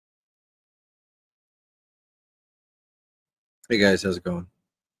Hey guys, how's it going?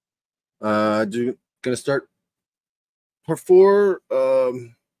 Gonna start part 4.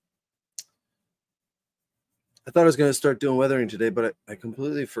 I thought I was gonna start doing weathering today, but I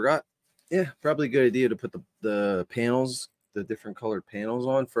completely forgot. Yeah, probably a good idea to put the panels, the different colored panels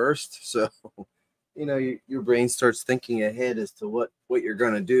on first. So, your brain starts thinking ahead as to what you're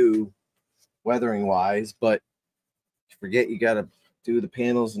gonna do weathering wise, but you forget you gotta do the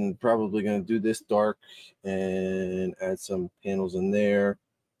panels and probably gonna do this dark and add some panels in there.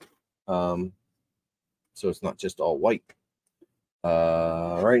 Um, so it's not just all white.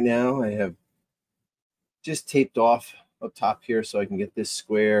 Right now I have just taped off up top here so I can get this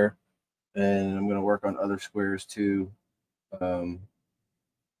square, and I'm going to work on other squares too. Um,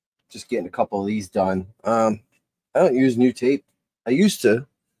 just getting a couple of these done. I don't use new tape. I used to,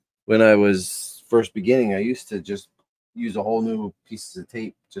 when I was first beginning, I used to just use a whole new pieces of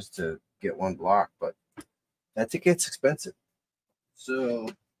tape just to get one block, but that gets expensive. So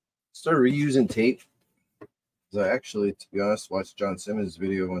started reusing tape. I actually, to be honest, watched John Simmons'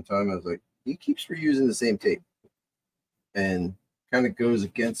 video one time. I was like, he keeps reusing the same tape, and kind of goes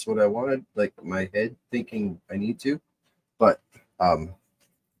against what I wanted, like my head thinking I need to. But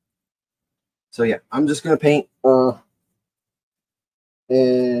so yeah, I'm just gonna paint.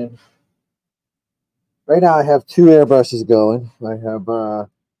 And right now I have 2 airbrushes going. I have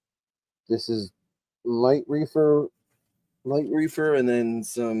this is light reefer, and then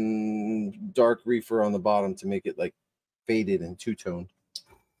some dark reefer on the bottom to make it like faded and two-toned.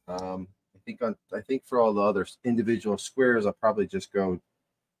 I think for all the other individual squares, I'll probably just go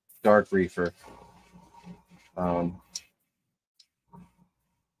dark reefer.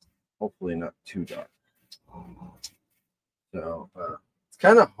 Hopefully not too dark. So it's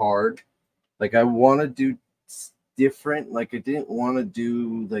kind of hard. Like I want to do different. Like I didn't want to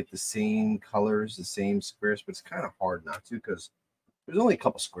do like the same colors, the same squares, but it's kind of hard not to because there's only a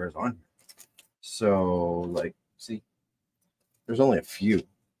couple squares on here. So like, see, there's only a few.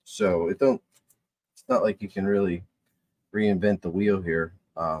 So it's not like you can really reinvent the wheel here.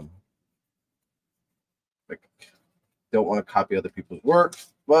 Like don't want to copy other people's work,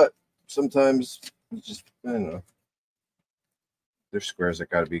 but sometimes it's just, I don't know. There's squares that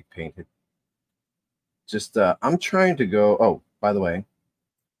got to be painted. Just I'm trying to go. Oh, by the way,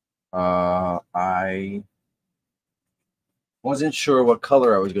 I wasn't sure what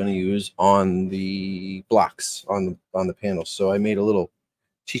color I was going to use on the blocks on the panels, so I made a little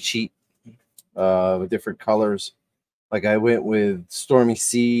cheat sheet with different colors. Like I went with Stormy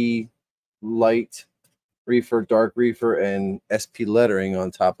Sea, light reefer, dark reefer, and SP lettering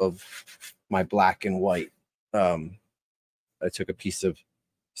on top of my black and white. I took a piece of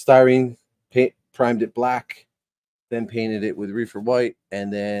styrene, primed it black, then painted it with reefer white,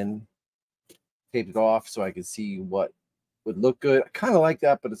 and then taped it off so I could see what would look good. I kind of like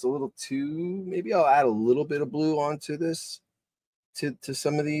that, but it's a little too, maybe I'll add a little bit of blue onto this to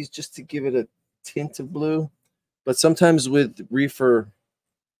some of these just to give it a tint of blue. But sometimes with reefer,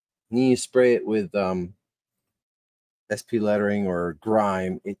 you spray it with SP lettering or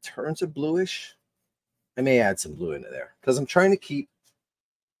grime, it turns a bluish. I may add some blue into there because I'm trying to keep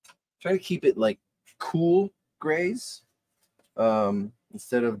it like cool grays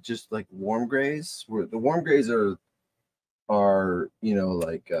instead of just like warm grays. Where the warm grays are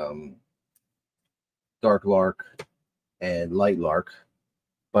like dark lark and light lark,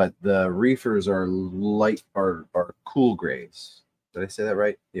 but the reefers are cool grays. Did I say that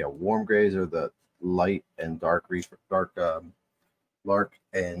right? Yeah, warm grays are the light, and dark lark,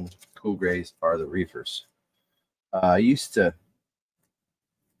 and cool grays are the reefers. I used to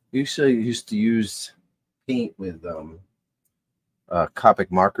use paint with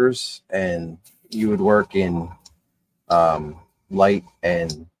Copic markers, and you would work in light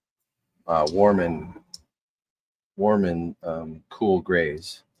and warm and cool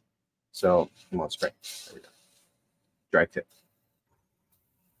grays. So come on, spray. There we go. Dry tip.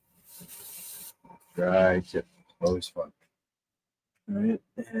 Dry tip. Always fun. All right,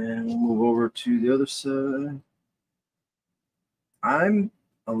 and we'll move over to the other side. I'm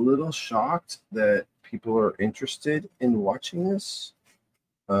a little shocked that people are interested in watching this.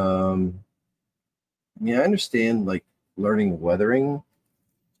 I understand like learning weathering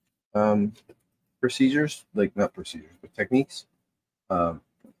procedures, like not procedures, but techniques.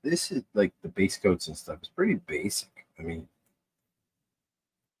 This is like the base coats and stuff. It's pretty basic. I mean,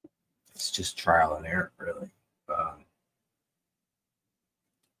 it's just trial and error, really.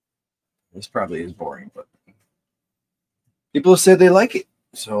 This probably is boring, but people have said they like it,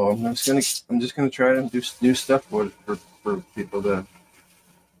 so I'm just gonna try to do new stuff for people to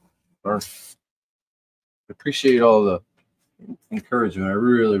learn. Appreciate all the encouragement. I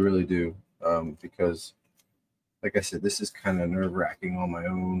really, really do. Because, like I said, this is kind of nerve-wracking on my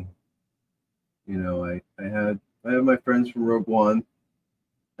own. You know, I had my friends from Rogue One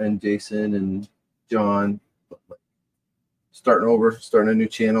and Jason and John starting a new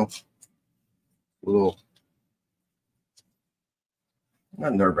channel. A little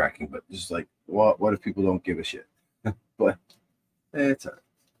not nerve-wracking, but just like what if people don't give a shit? But it's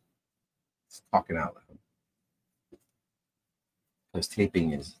talking out loud. Because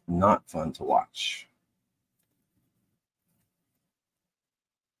taping is not fun to watch.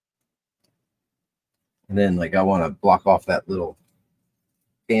 And then, like, I want to block off that little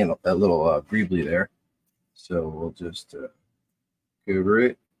panel, that little greebly there. So we'll just cover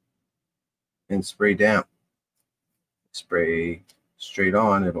it and spray down. Spray straight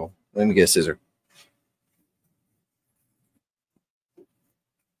on. Let me get a scissor.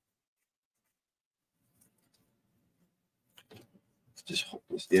 Just hold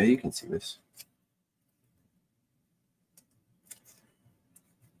this. Yeah, you can see this.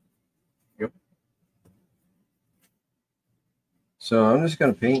 Yep. So I'm just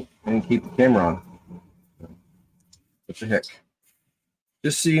going to paint and keep the camera on. What the heck?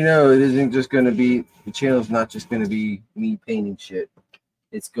 Just so you know, it isn't just going to be, the channel's not just going to be me painting shit.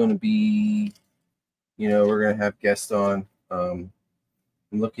 It's going to be, you know, we're going to have guests on. I'm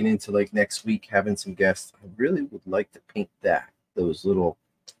looking into, like, next week having some guests. I really would like to paint those little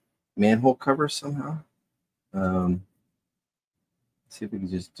manhole covers somehow. See if we can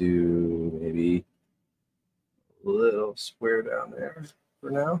just do maybe a little square down there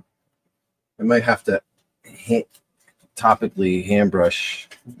for now. I might have to topically hand brush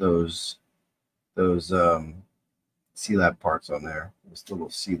those C-Lab parts on there. Those little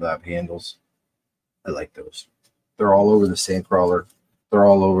C-Lab handles. I like those. They're all over the Sandcrawler. They're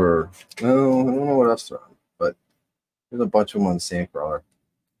all over. Oh, I don't know what else they're on, but there's a bunch of them on the Sandcrawler.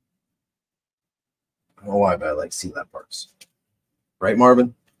 I don't know why, but I like C-Lab parts. Right,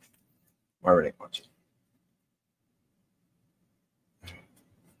 Marvin? Marvin ain't watching.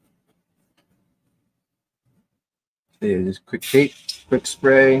 So yeah, just quick tape, quick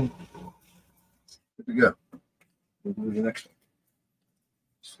spray. Good to go. We'll do the next one.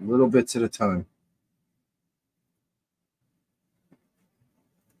 Just little bits at a time.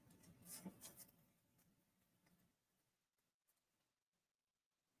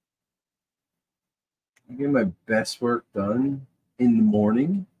 I get my best work done in the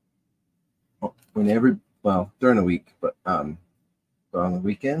morning. During the week, but on the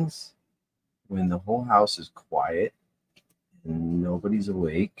weekends, when the whole house is quiet and nobody's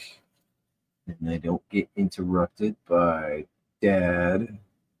awake, and I don't get interrupted by Dad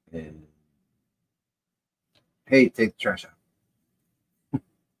and hey, take the trash out.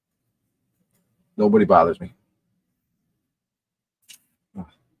 Nobody bothers me.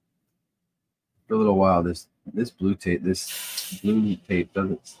 For a little while, this blue tape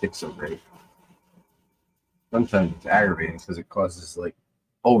doesn't stick so great. Sometimes it's aggravating because it causes like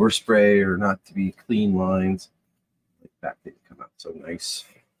overspray or not to be clean lines. Like that didn't come out so nice.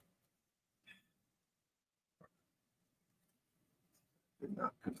 Did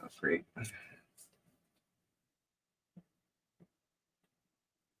not come out great.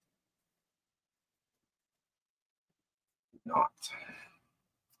 Not.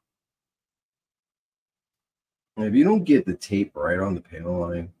 And if you don't get the tape right on the panel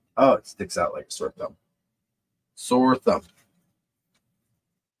line, oh, it sticks out like a sore thumb. Sore thumb.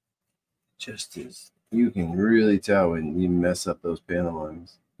 Just is. You can really tell when you mess up those panel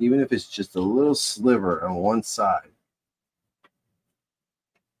lines, even if it's just a little sliver on one side.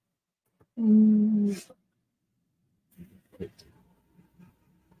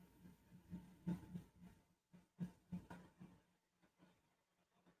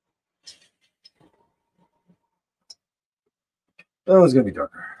 Oh, it's gonna be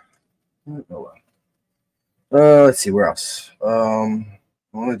darker. Oh well. Let's see where else.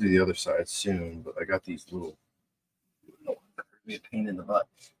 I want to do the other side soon, but I got these little. Be a pain in the butt.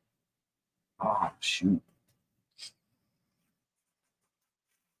 Oh shoot!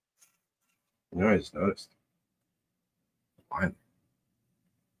 You know, I just noticed. Fine.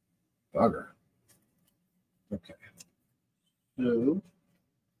 Bugger. Okay. So,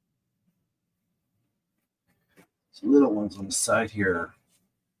 some little ones on the side here.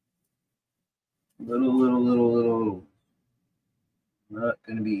 Little. Not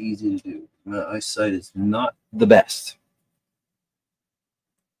going to be easy to do. My eyesight is not the best.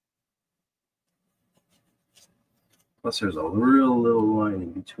 Plus, there's a real little line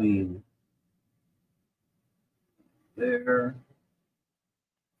in between there.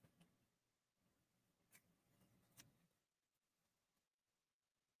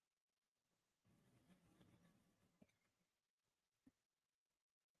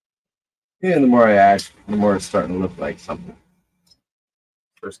 Yeah, and the more I add, the more it's starting to look like something.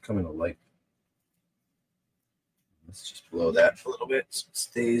 First coming to life. Let's just blow that a little bit so it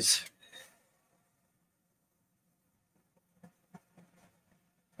stays.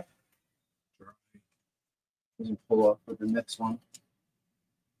 Dry. Doesn't pull off with the next one.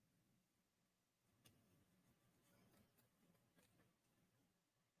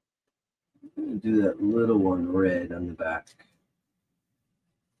 I'm gonna do that little one red on the back.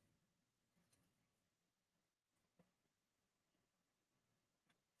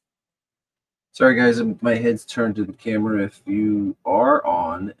 Sorry guys, my head's turned to the camera. If you are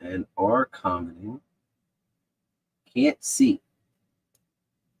on and are commenting, can't see.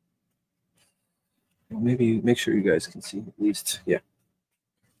 Well, maybe make sure you guys can see at least. Yeah.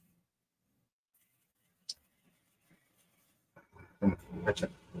 Gotcha.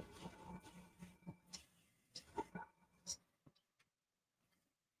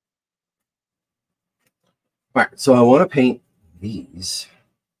 All right, so I want to paint these.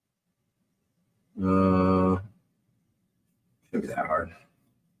 Shouldn't be that hard.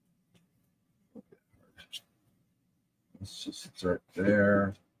 Let's just start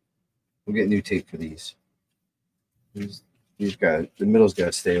there. We'll get new tape for these. These got the middle's got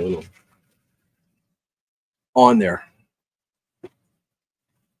to stay a little on there.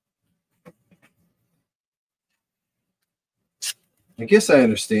 I guess I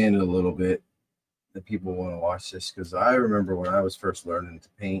understand it a little bit that people want to watch this because I remember when I was first learning to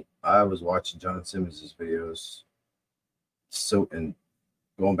paint, I was watching John Simmons's videos, so and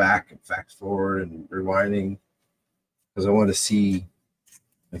going back and fast forward and rewinding because I wanted to see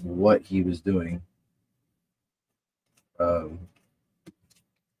like what he was doing.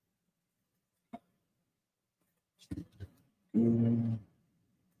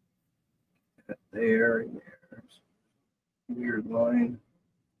 There, weird line.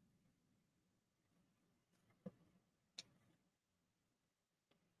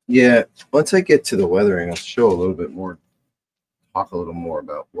 Yeah, once I get to the weathering, I'll show a little bit more, talk a little more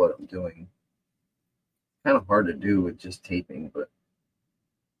about what I'm doing. Kind of hard to do with just taping, but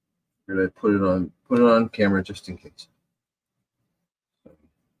I put it on camera just in case.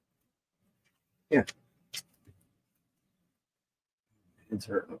 Yeah, it's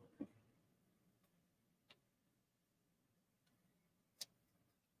hurting.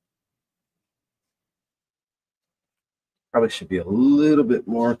 Probably should be a little bit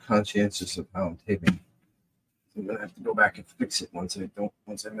more conscientious of how I'm taping. I'm gonna have to go back and fix it once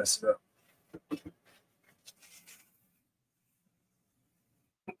I mess it up.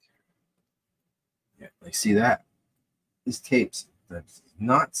 Yeah, like see that? These tapes that does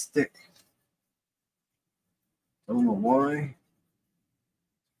not stick. I don't know why.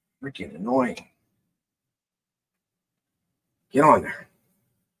 Freaking annoying. Get on there.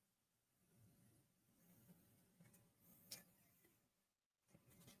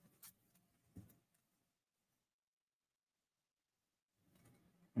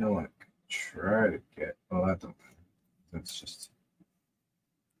 You know what? Try to get. Oh, that don't. That's just.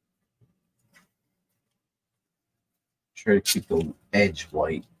 Try to keep the edge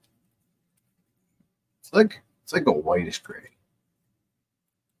white. It's like a whitish gray.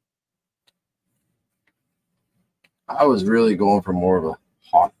 I was really going for more of a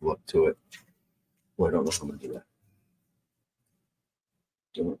hot look to it. Boy, I don't know if I'm gonna do that.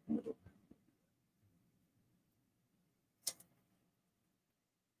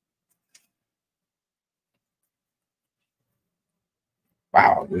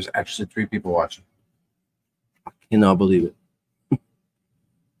 Wow, there's actually 3 people watching. I cannot believe it.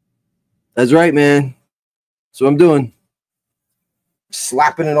 That's right, man. That's what I'm doing.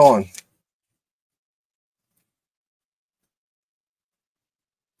 Slapping it on.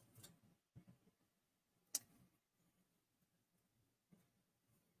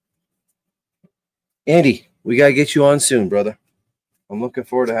 Andy, we gotta get you on soon, brother. I'm looking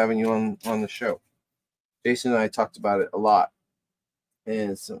forward to having you on the show. Jason and I talked about it a lot,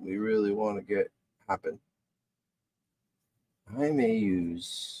 and it's something we really want to get happen. I may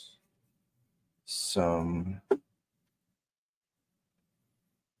use some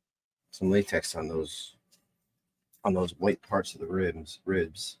latex on those white parts of the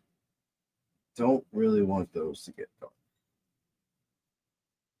ribs. Don't really want those to get dark.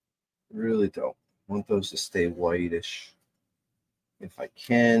 Really don't want those to stay whitish. If I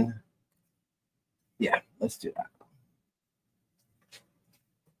can, yeah, let's do that.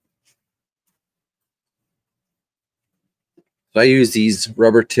 So I use these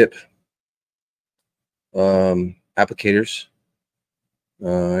rubber tip applicators.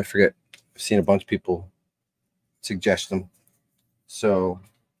 I forget. I've seen a bunch of people suggest them. So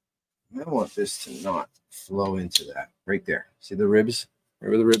I want this to not flow into that right there. See the ribs?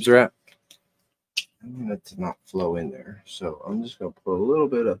 Where the ribs are at? I want it to not flow in there. So I'm just going to put a little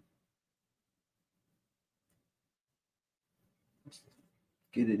bit of,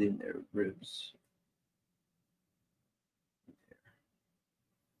 get it in there, ribs.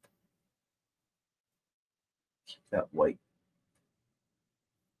 Keep that white.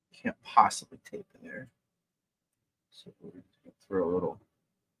 Can't possibly tape in there. So we're just going to throw a little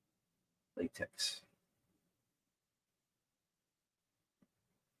latex.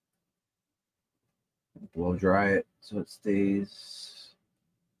 Blow dry it so it stays,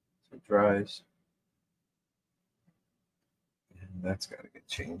 so it dries. And that's got to get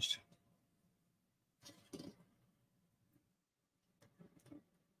changed.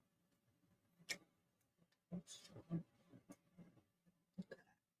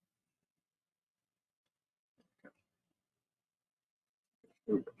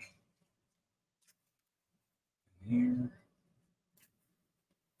 Here.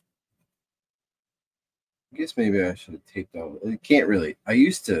 I guess maybe I should have taped all. It can't really. I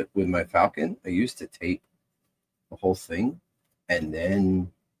used to, with my Falcon, I used to tape the whole thing and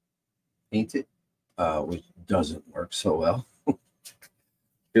then paint it, which doesn't work so well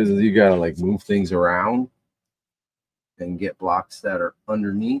because you gotta like move things around and get blocks that are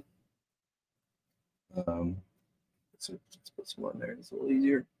underneath. Let's put some on there. It's a little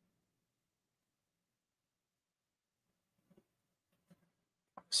easier.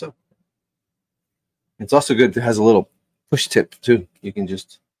 So it's also good. It has a little push tip too. You can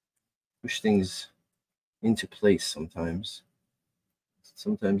just push things into place sometimes.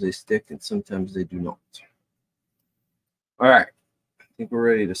 Sometimes they stick and sometimes they do not. All right. I think we're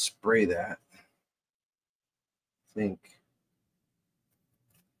ready to spray that. I think.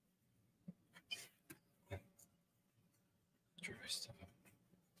 Dry stuff.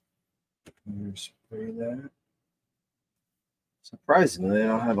 Spray that. Surprisingly, I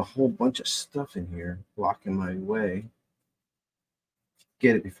don't have a whole bunch of stuff in here blocking my way.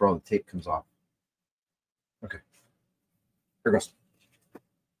 Get it before all the tape comes off. Okay. Here goes.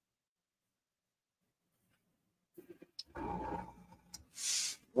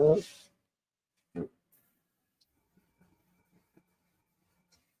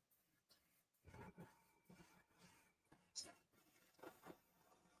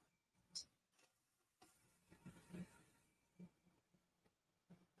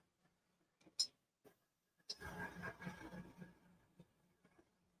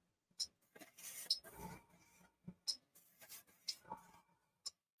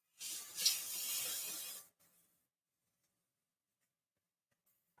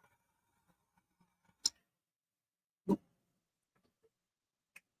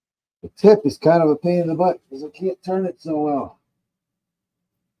 The tip is kind of a pain in the butt because I can't turn it so well.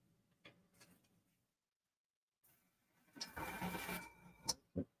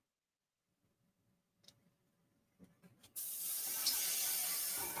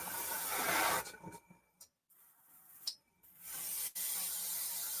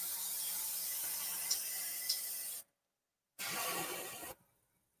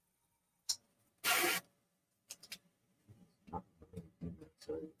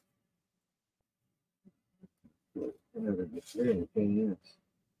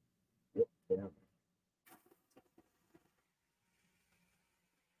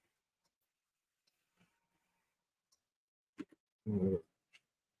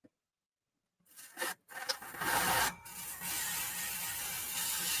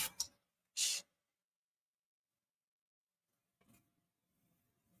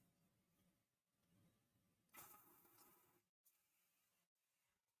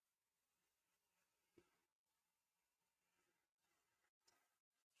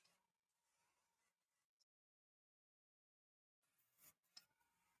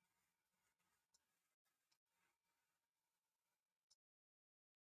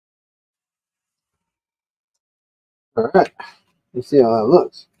 All right. Let's see how that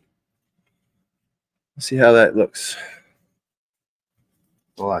looks. Let's see how that looks.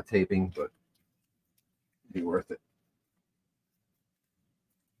 A lot of taping, but it'd be worth it.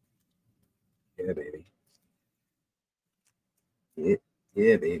 Yeah, baby.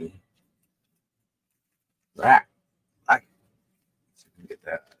 Yeah, baby. Right. Let's get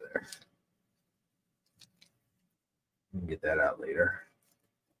that out of there. Get that out later.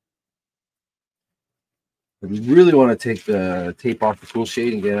 I really want to take the tape off the tool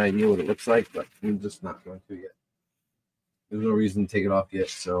shade and get an idea what it looks like, but I'm just not going to yet. There's no reason to take it off yet,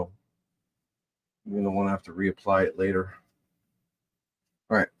 so I'm going to want to have to reapply it later.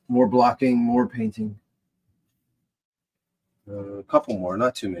 All right, more blocking, more painting. A couple more,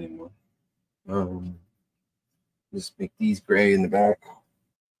 not too many more. Just make these gray in the back.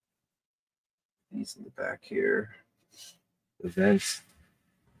 These in the back here. The vents.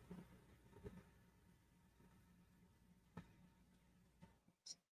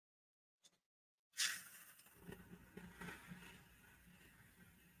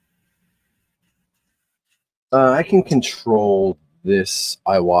 I can control this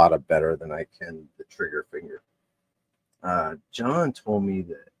Iwata better than I can the trigger finger. John told me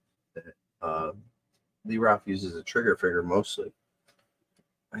that Lee Ralph uses a trigger finger mostly.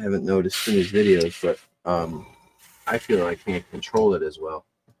 I haven't noticed in his videos, but I feel I can't control it as well.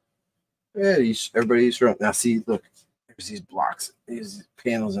 Yeah, everybody's wrong. Now see, look, there's these blocks, these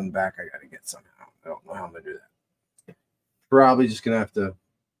panels in the back. I got to get somehow. I don't know how I'm gonna do that. Probably just gonna have to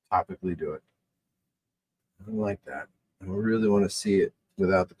topically do it. I don't like that. I really want to see it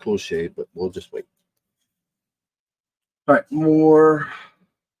without the cool shade, but we'll just wait. All right, more.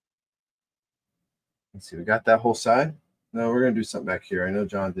 Let's see, we got that whole side. Now we're gonna do something back here. I know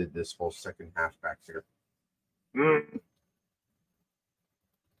John did this whole second half back here.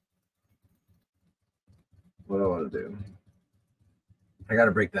 What do I want to do? I got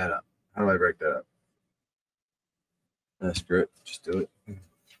to break that up. How do I break that up? Screw it. Just do it.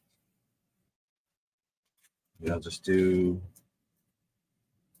 Yeah, I'll just do.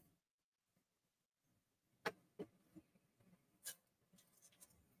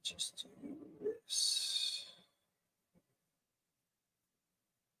 Just do this.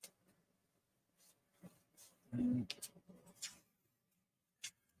 It's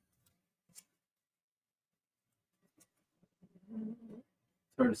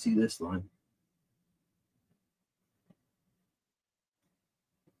hard to see this line.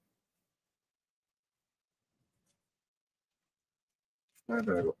 I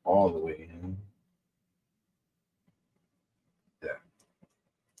gotta go all the way in. Yeah.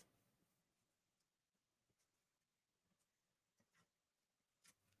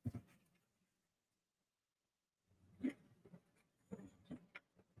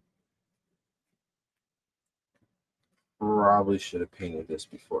 Probably should have painted this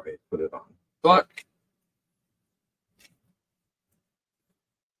before I put it on, but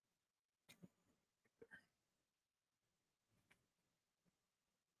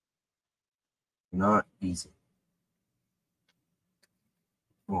not easy.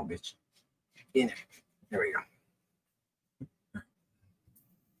 Come on, bitch. In it. There we go.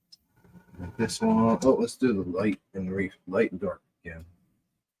 Like this one. Oh, let's do the light and light and dark again.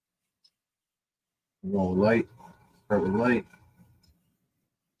 Roll light. Start with light.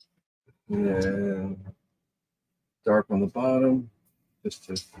 And dark on the bottom, just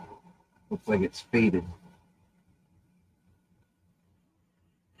to look like it's faded.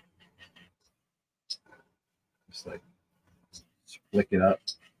 Just like flick it up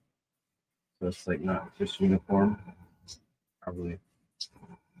so it's like not just uniform. Probably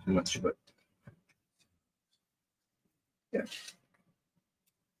too much, but yeah,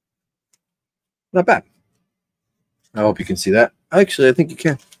 not bad. I hope you can see that. Actually, I think you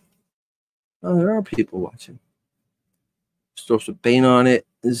can. Oh, there are people watching. Just throw some paint on it.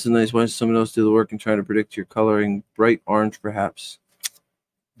 This is a nice one. Someone else do the work and try to predict your coloring. Bright orange, perhaps.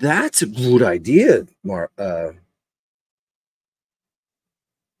 That's a good idea, Mark.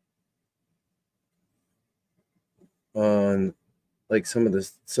 On like some of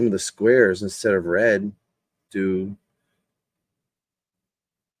the squares, instead of red, do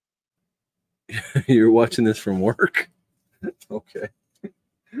you're watching this from work? Okay.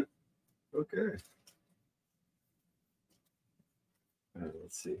 Okay.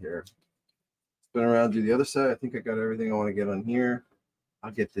 Let's see here. Spin around, do the other side. I think I got everything I want to get on here.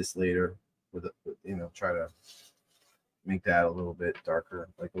 I'll get this later with try to make that a little bit darker,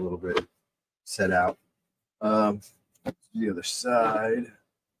 like a little bit set out. The other side.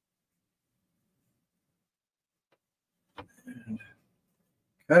 And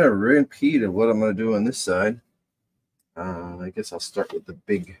kind of repeat of what I'm going to do on this side. I guess I'll start with the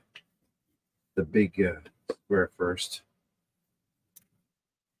big square first.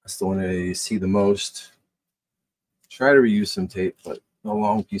 That's the one I see the most. Try to reuse some tape, but the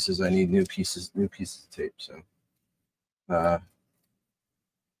long pieces I need new pieces of tape. So,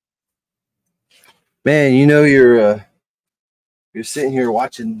 man, you're sitting here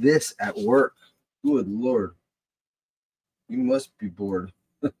watching this at work. Good Lord, you must be bored.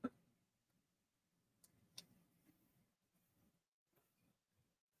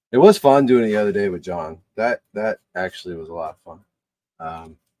 It was fun doing it the other day with John. That actually was a lot of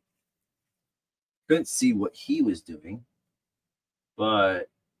fun. Couldn't see what he was doing, but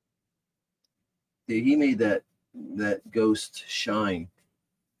he made that ghost shine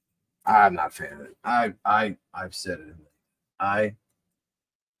I'm not a fan of it. I've said it. I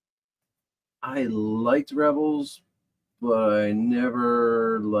I liked Rebels, but I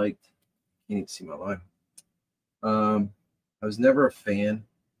never liked. Can't even see my line. I was never a fan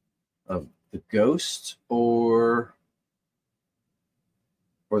of the Ghost or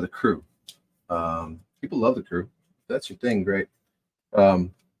the crew. People love the crew. If that's your thing, great.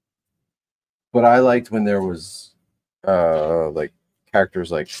 Um, but I liked when there was like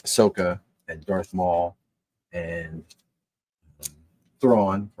characters like Ahsoka and Darth Maul and um,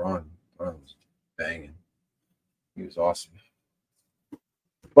 Thrawn. Thrawn was banging. He was awesome.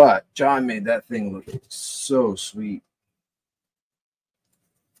 But John made that thing look so sweet.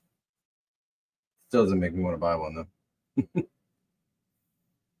 Still doesn't make me want to buy one though.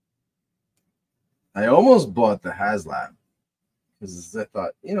 I almost bought the HasLab because I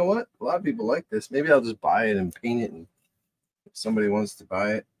thought, you know what, a lot of people like this. Maybe I'll just buy it and paint it. And if somebody wants to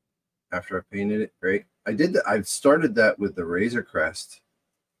buy it after I painted it, great. I did that. I've started that with the Razor Crest.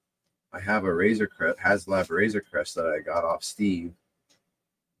 I have a Razor Crest, HasLab Razor Crest that I got off Steve,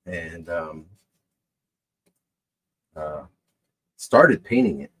 and started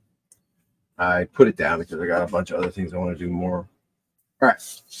painting it. I put it down because I got a bunch of other things I want to do more. All right,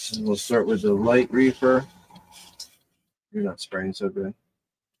 so we'll start with the light reefer. You're not spraying so good.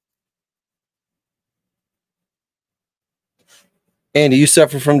 Andy, you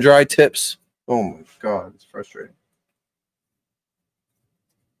suffer from dry tips? Oh my God, it's frustrating.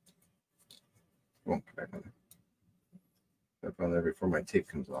 Won't put back on there. Back on there before my tape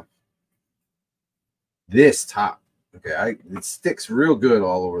comes off. This top, okay, it sticks real good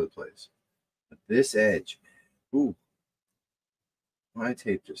all over the place. But this edge, ooh, my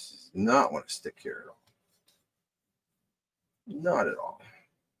tape just does not want to stick here at all. Not at all.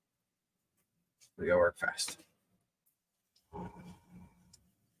 We gotta work fast.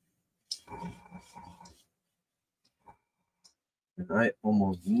 And I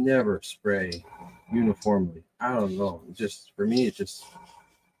almost never spray uniformly. I don't know. Just for me, it just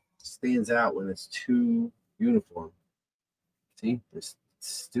stands out when it's too uniform. See, this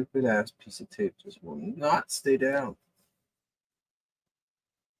stupid ass piece of tape just will not stay down.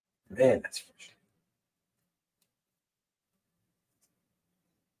 Man, that's frustrating.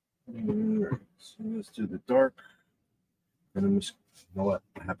 All right, so let's do the dark. And I'm just, you know what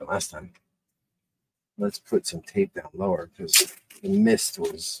happened last time? Let's put some tape down lower because the mist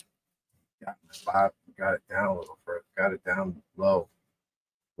was got it down a little further, got it down low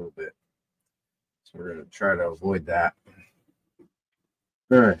a little bit. So we're gonna try to avoid that.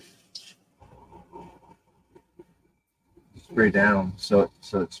 All right. Spray down so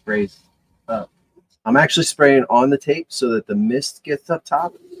it sprays up. I'm actually spraying on the tape so that the mist gets up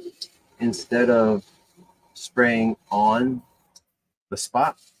top instead of spraying on the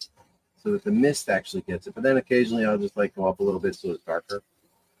spot so that the mist actually gets it. But then occasionally I'll just like go up a little bit so it's darker.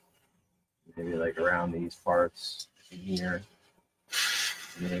 Maybe like around these parts here.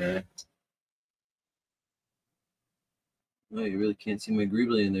 There. Oh, you really can't see my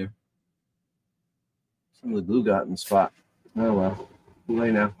greebly in there. Some of the glue got in the spot. Oh well. Too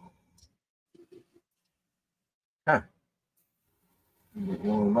late now. Huh.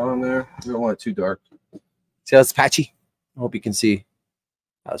 One on there. We don't want it too dark. See how it's patchy? I hope you can see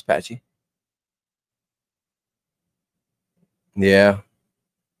how it's patchy. Yeah.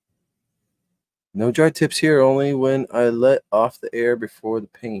 No dry tips here, only when I let off the air before the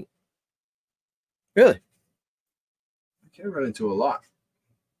paint. Really? I can't run into a lot.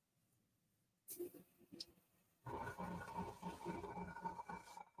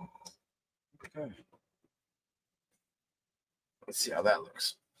 Okay. Let's see how that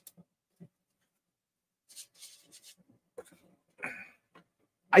looks.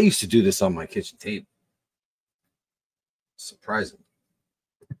 I used to do this on my kitchen table. Surprising.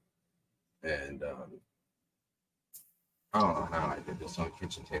 And I don't know how I did this on a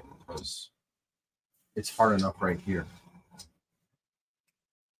kitchen table because it's hard enough right here.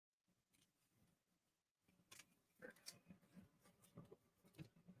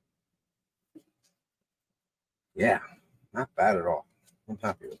 Yeah, not bad at all. I'm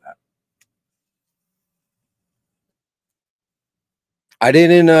happy with that. I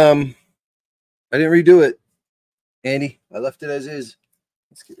didn't redo it, Andy. I left it as is.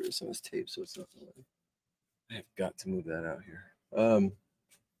 Let's get rid of some of this tape so it's not. I have got to move that out here.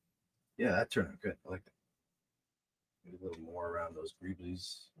 Yeah, that turned out good. I like that. Maybe a little more around those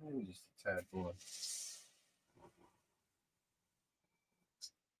greeblies. Maybe just a tad more.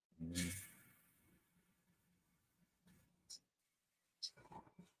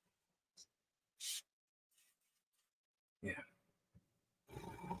 Yeah.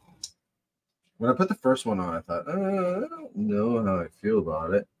 When I put the first one on, I thought, I don't know how I feel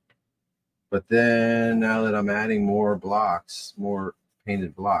about it. But then now that I'm adding more blocks, more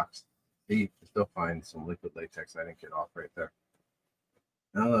painted blocks, see, I still find some liquid latex I didn't get off right there.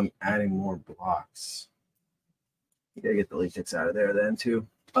 Now that I'm adding more blocks, you gotta get the latex out of there then too.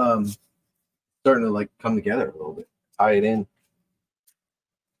 Starting to like come together a little bit, tie it in.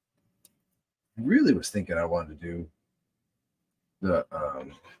 I really was thinking I wanted to do the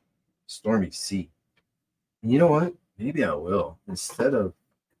Stormy Sea. And you know what? Maybe I will. Instead of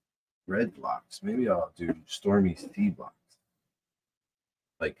red blocks, maybe I'll do Stormy Sea blocks.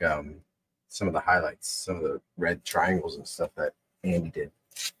 Like some of the highlights, some of the red triangles and stuff that Andy did.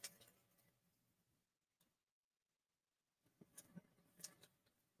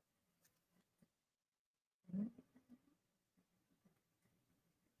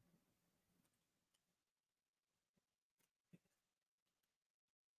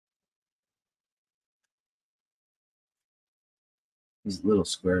 These little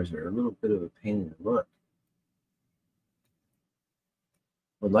squares are a little bit of a pain in the butt.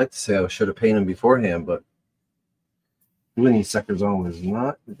 I'd like to say I should have painted them beforehand, but gluing these suckers on was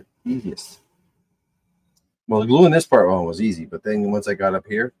not the easiest. Well, gluing this part on was easy, but then once I got up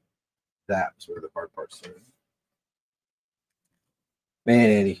here, that was where the hard part started. Man,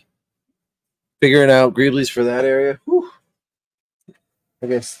 Andy, figuring out greeblies for that area. Whew. I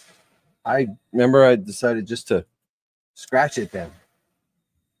guess I remember I decided just to scratch it then.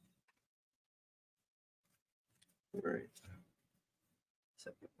 All right.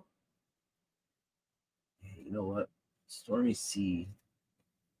 Second. Hey, you know what? Stormy Sea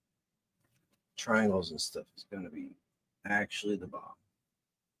triangles and stuff is going to be actually the bomb.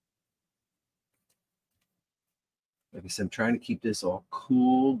 Like I said, I'm trying to keep this all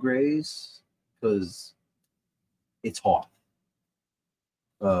cool grays because it's hot.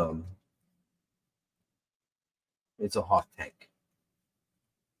 It's a hot tank.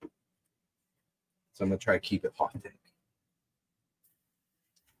 So I'm going to try to keep it hot tank.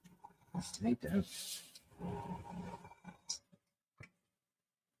 Stay down.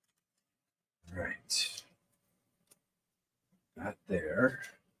 Right. Got there.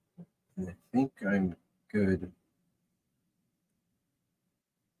 And I think I'm good. I'm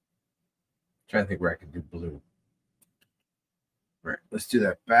trying to think where I can do blue. All right, let's do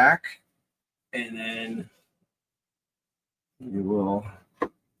that back. And then we will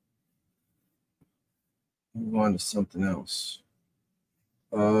move on to something else.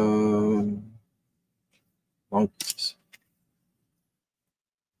 Long piece.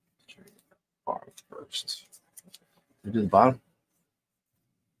 Try to get the bottom first. Do the bottom.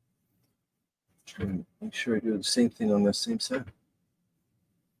 Try to make sure I do the same thing on the same side.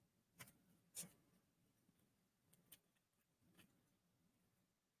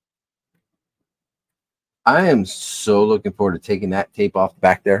 I am so looking forward to taking that tape off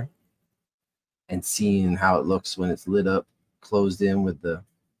back there and seeing how it looks when it's lit up, closed in with the.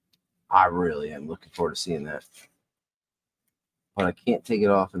 I really am looking forward to seeing that. But I can't take it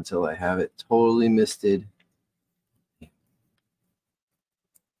off until I have it totally misted.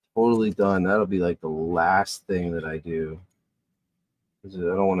 Totally done. That'll be like the last thing that I do. I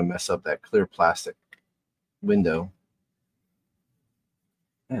don't want to mess up that clear plastic window.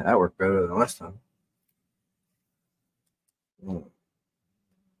 Yeah, that worked better than last time.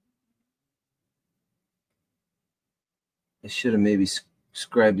 I should have maybe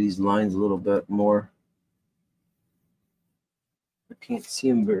scribed these lines a little bit more. I can't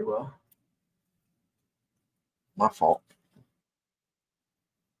see them very well. My fault.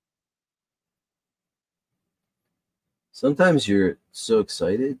 Sometimes you're so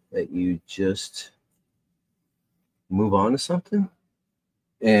excited that you just move on to something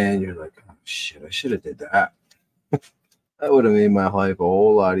and you're like, oh shit, I should have did that. That would have made my life a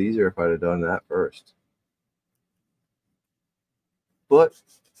whole lot easier if I'd have done that first. But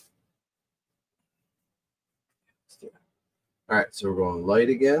all right, so we're going light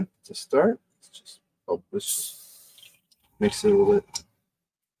again to start. Let's just help this mix it a little bit.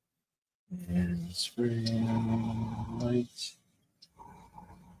 And spray light.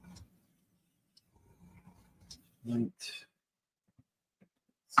 Light.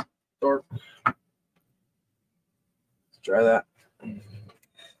 Dark. Let's try that.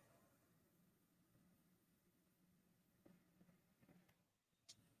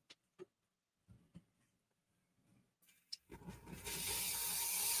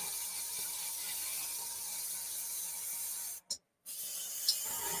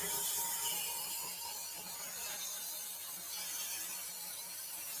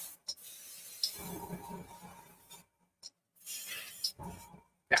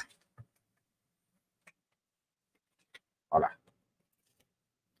 Yeah.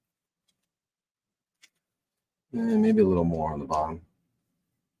 And maybe a little more on the bottom.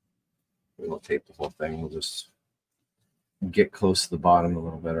 We won't tape the whole thing. We'll just get close to the bottom a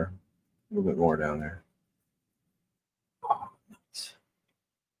little better. A little bit more down there. Oh, nice.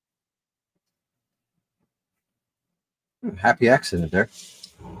 Happy accident there.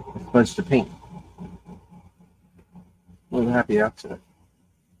 A bunch of paint. What a happy accident.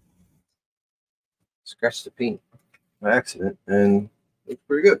 Scratched the paint by accident and looks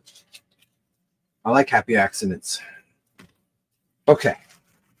pretty good. I like happy accidents. Okay.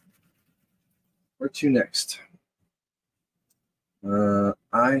 Where to next?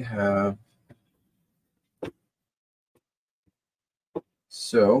 I have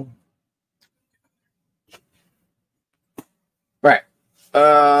right.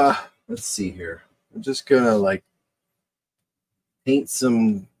 Let's see here. I'm just gonna like paint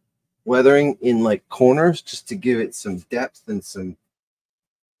some weathering in like corners just to give it some depth and some,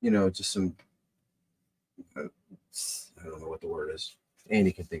 just some, I don't know what the word is.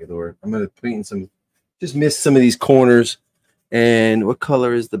 Andy can think of the word. I'm gonna paint some, just miss some of these corners. And what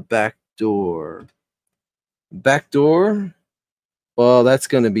color is the back door? Back door? Well, that's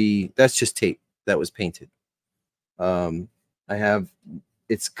just tape that was painted.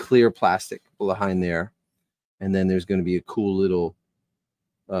 It's clear plastic behind there. And then there's going to be a cool little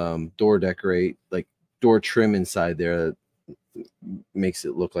door trim inside there that makes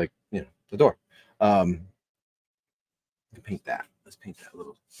it look like, the door. Paint that. Let's paint that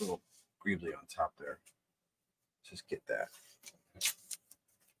little greebly on top there. Just get that.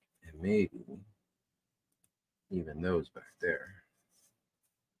 And maybe even those back there.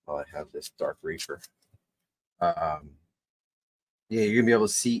 While I have this dark reefer. Yeah, you're gonna be able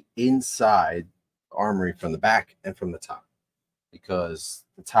to see inside the armory from the back and from the top, because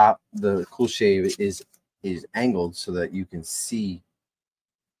the cool shave is angled so that you can see.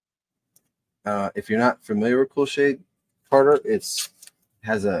 If you're not familiar with cool shave, Carter, it's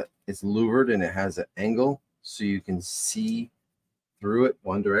louvered and it has an angle so you can see through it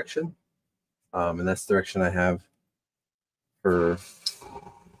one direction, and that's the direction I have for.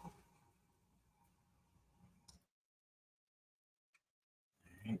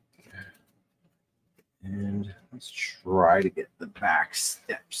 And let's try to get the back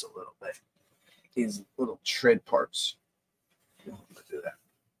steps a little bit. These little tread parts. Let's do that.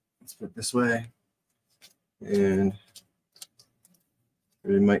 Let's put it this way. And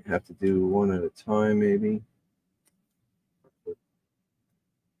we might have to do one at a time, maybe.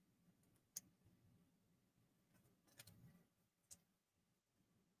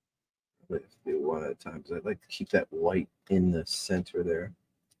 Let's do one at a time because I'd like to keep that white in the center there.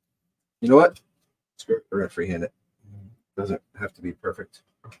 You know what? We're going to freehand it. Doesn't have to be perfect.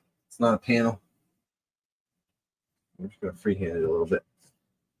 It's not a panel. We're just going to freehand it a little bit.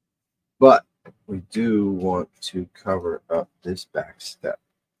 But we do want to cover up this back step.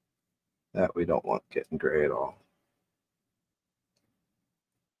 That we don't want getting gray at all.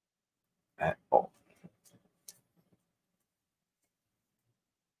 At all.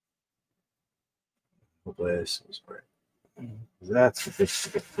 Hopefully this is right. That's the big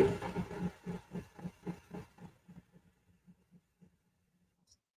stick.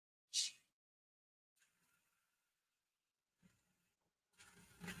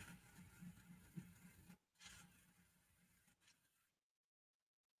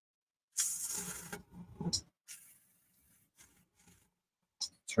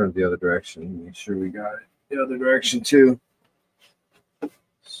 Turn the other direction. Make sure we got it the other direction too. So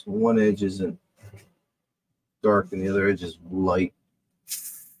one edge isn't dark and the other edge is light.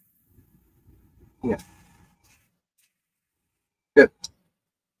 Yeah. Good.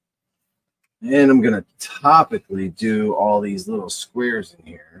 And I'm gonna topically do all these little squares in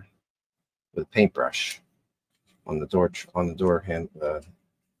here with a paintbrush on the door hand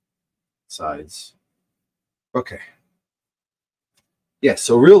sides. Okay. Yeah,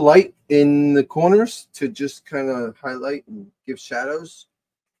 so real light in the corners to just kind of highlight and give shadows.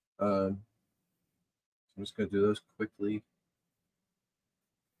 I'm just going to do those quickly.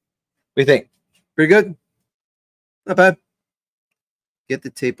 What do you think? Pretty good? Not bad. Get the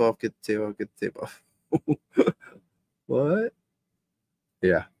tape off, get the tape off, get the tape off. What?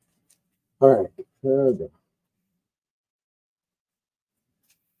 Yeah. All right. There we go.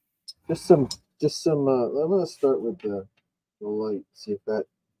 Just some, I'm going to start with the light, see if that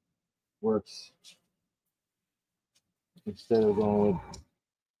works. Instead of going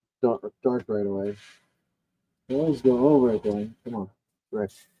with dark right away. Always go over it then. Come on.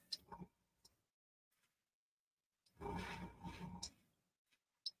 Right.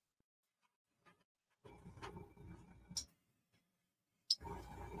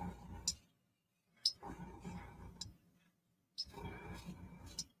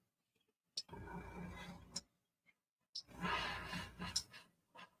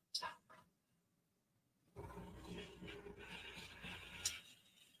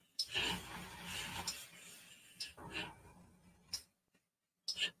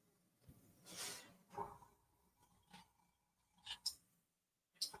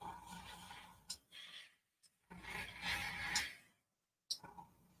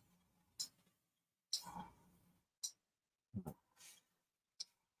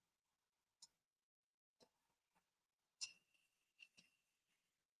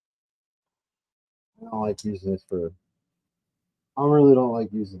 don't like using this for. I really don't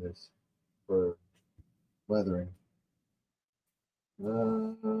like using this for weathering.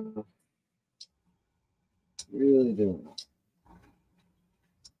 Really do.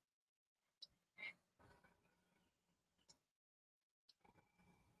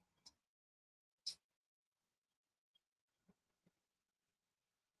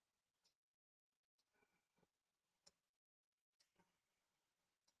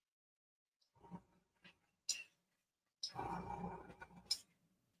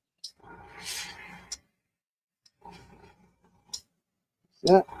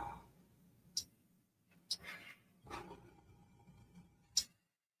 Yeah.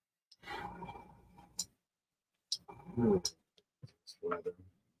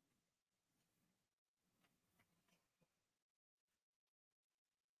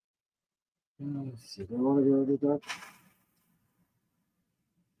 Let's see. Do I want to go to that?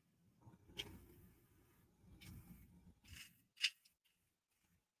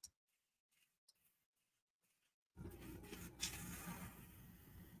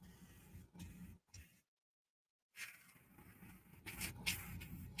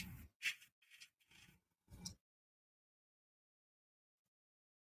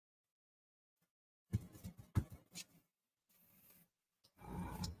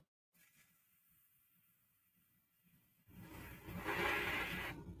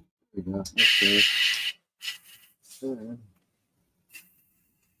 There we go. Okay.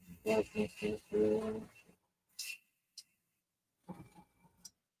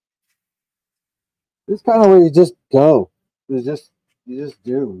 This kind of where you just go. You just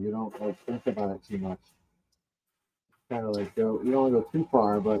do. You don't like think about it too much. Kind of like go. You don't want to go too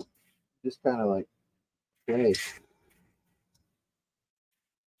far, but just kind of like, okay.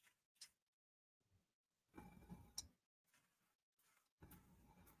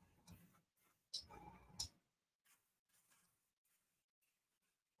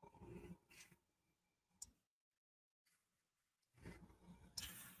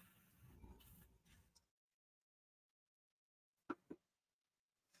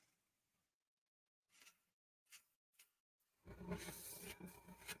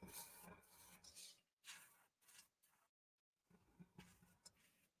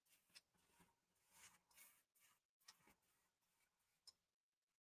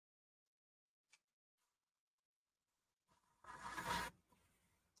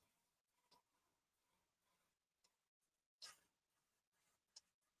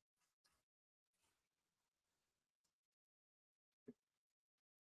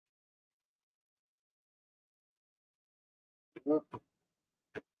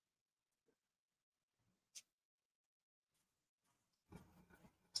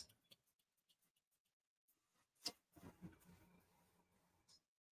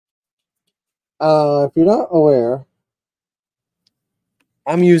 If you're not aware,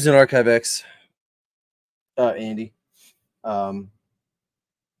 I'm using ArchiveX, Andy.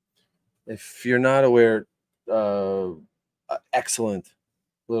 If you're not aware, excellent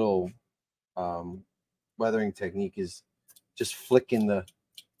little weathering technique is just flicking the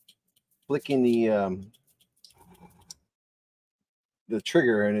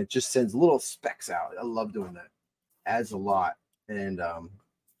trigger, and it just sends little specks out. I love doing that. Adds a lot, and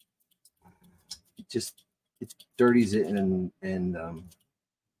it dirties it, and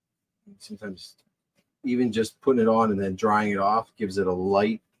sometimes even just putting it on and then drying it off gives it a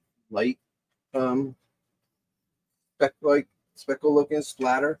light speckle looking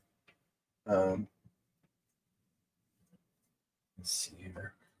splatter. Let's see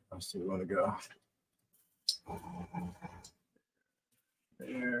here. How else do we want to go?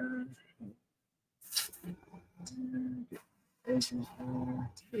 There. I don't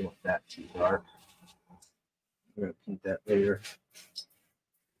want that too dark. I'm gonna paint that later.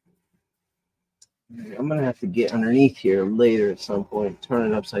 I'm gonna have to get underneath here later at some point,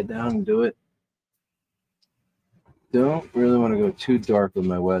 turn it upside down and do it. Don't really want to go too dark with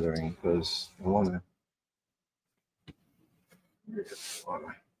my weathering because I want to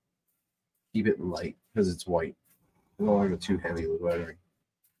keep it light because it's white. I don't want to go too heavy with weathering.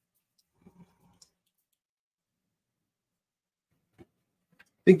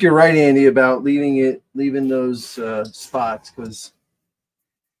 I think you're right, Andy, about leaving those spots because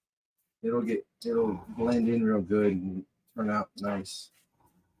it'll blend in real good and turn out nice.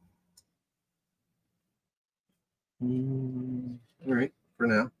 All right, for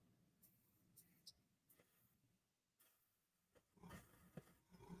now.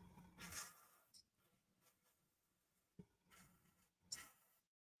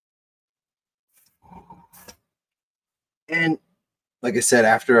 And like I said,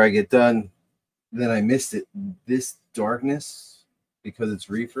 after I get done then I missed it. This darkness, because it's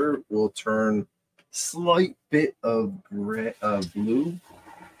reefer, will turn slight bit of gray,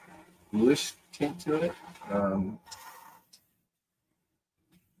 bluish tint to it.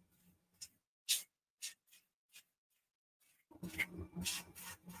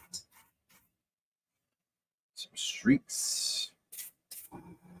 Some streaks.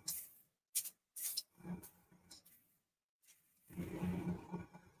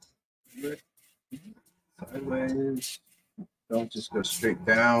 Sideways. Don't just go straight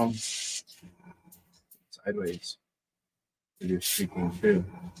down. Sideways. You're streaking too.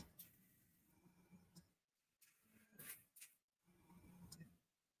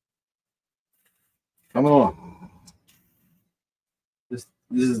 Coming along. This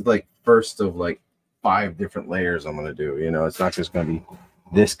is like first of like 5 different layers I'm gonna do. You know, it's not just gonna be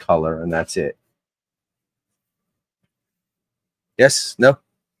this color and that's it. Yes, no,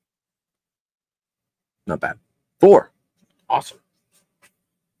 not bad. 4, awesome.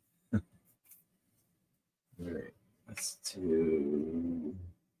 All right, let's do.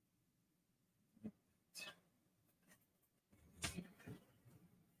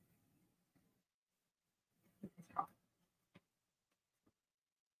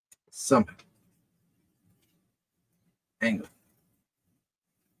 Some angle.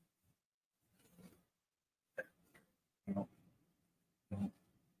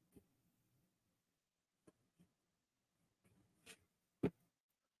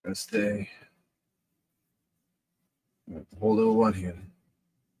 Gonna stay. Hold it one hand.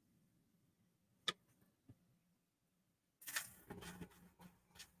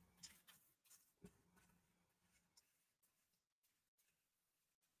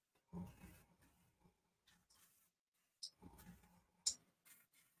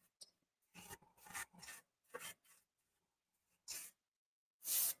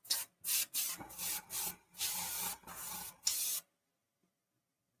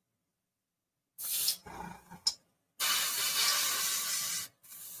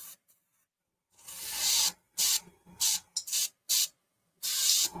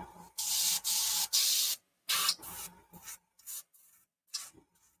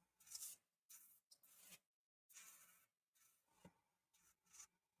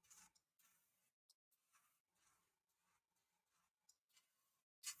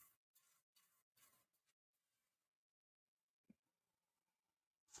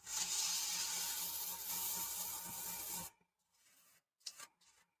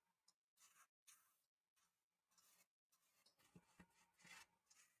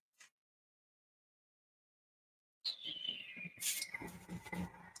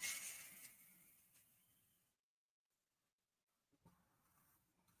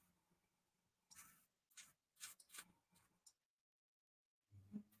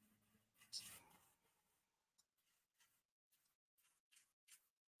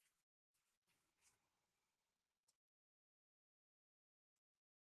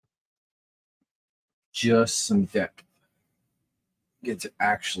 Just some depth. Get to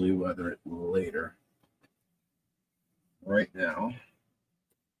actually weather it later. Right now.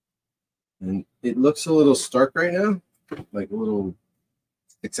 And it looks a little stark right now, like a little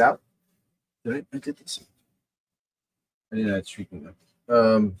sticks out. I did this. I didn't add streaking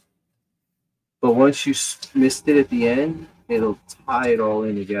though. But once you mist it at the end, it'll tie it all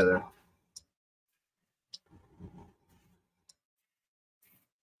in together.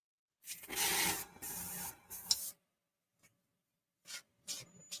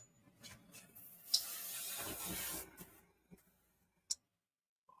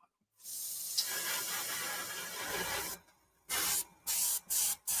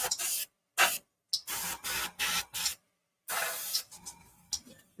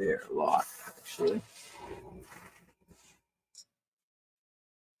 There, a lot actually.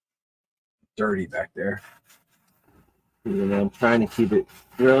 Dirty back there. And I'm trying to keep it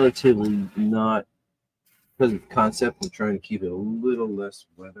relatively not, because of the concept, I'm trying to keep it a little less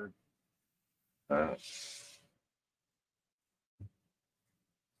weathered. Okay.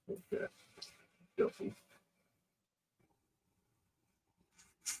 Filthy.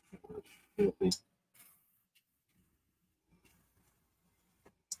 Filthy.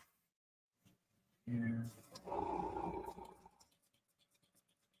 Here.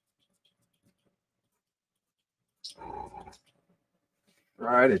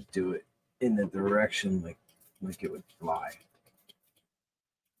 Try to do it in the direction like it would fly.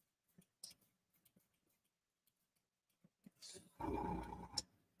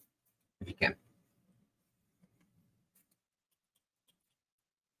 If you can.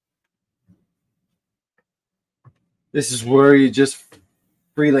 This is where you just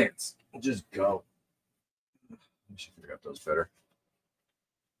freelance. just go. I should figure out those better.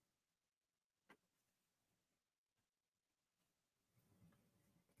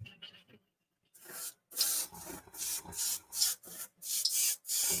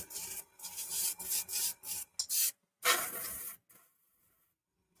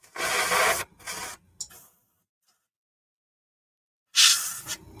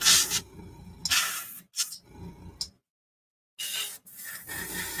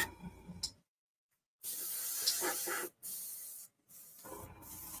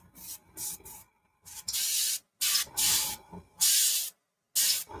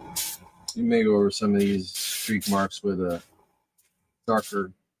 You may go over some of these streak marks with a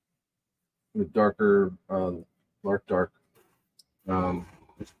darker, dark,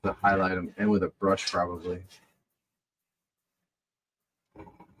 just to highlight them, and with a brush probably.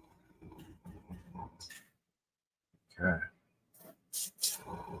 Okay.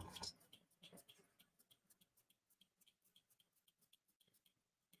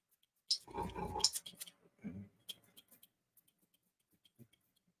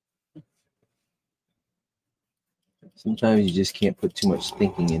 Sometimes you just can't put too much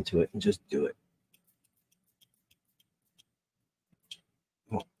thinking into it and just do it.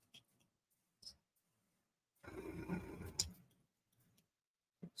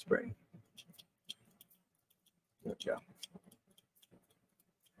 Spray. There we go.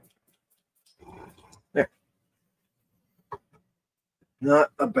 There.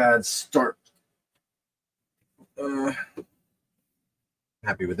 Not a bad start.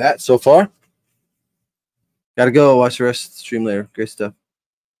 Happy with that so far. Gotta go. Watch the rest of the stream later. Great stuff.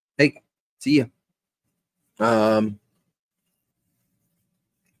 Hey, see ya.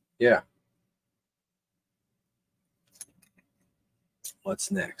 Yeah.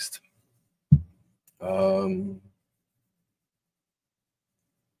 What's next? Get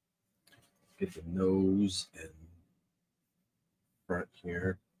the nose and front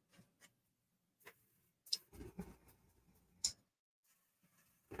here.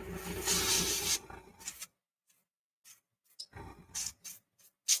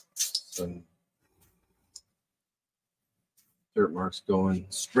 Some dirt marks going,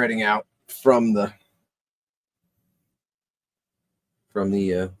 spreading out from the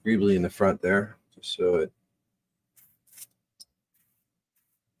greebly in the front there, just so it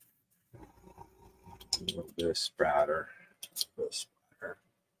a little bit of splatter,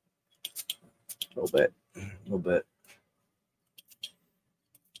 a little bit.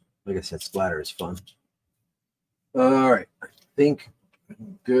 Like I said, splatter is fun. All right, I think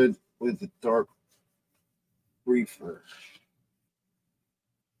I'm good with the dark reefer.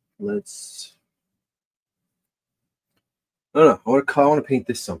 Let's. I don't know. I want to paint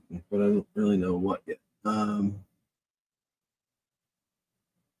this something, but I don't really know what yet.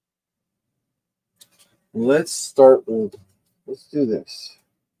 Let's start with. Let's do this.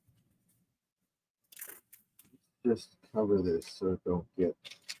 Just cover this so it don't get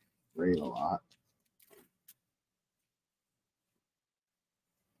sprayed a lot.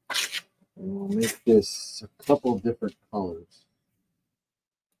 And we'll make this a couple different colors.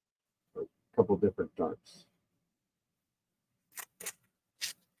 A couple different darks.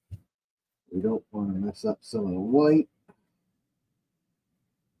 We don't want to mess up some of the white.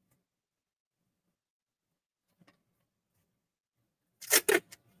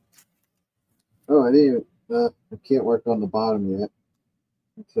 Oh, I didn't. I can't work on the bottom yet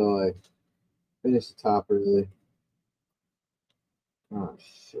until I finish the top really. Oh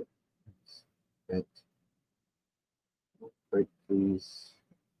shit! Bent. Break these.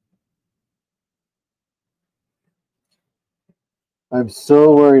 I'm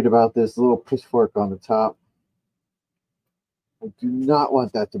so worried about this little pitchfork on the top. I do not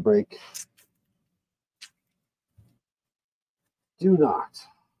want that to break. Do not.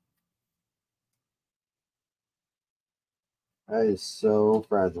 That is so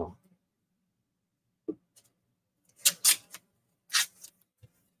fragile.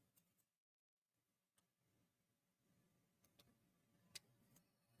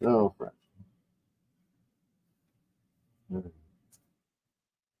 So fragile.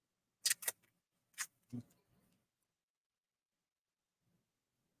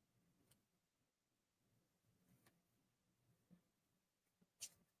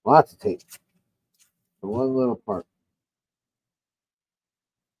 Lots of tape for one little part.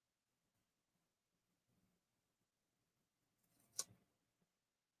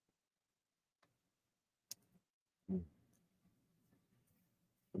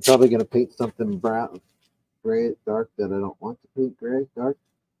 I'm probably going to paint something brown, gray, dark that I don't want to paint gray, dark.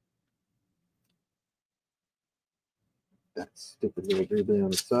 That stupid little greebly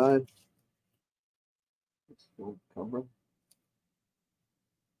on the side. Cover.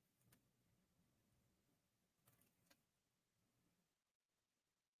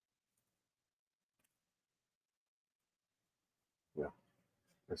 Yeah,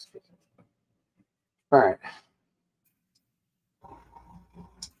 that's good. All right.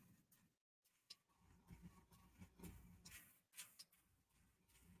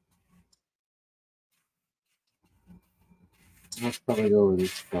 Let's probably go over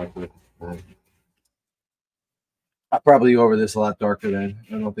this darker. I'll probably go over this a lot darker then.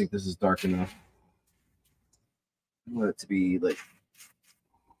 I don't think this is dark enough. I want it to be like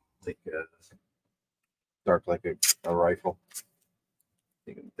dark like a rifle. I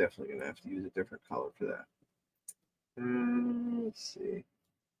think I'm definitely gonna have to use a different color for that. Let's see.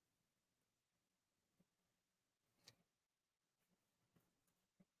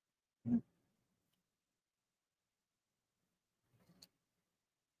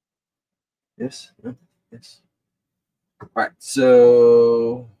 Yes. Yes. All right.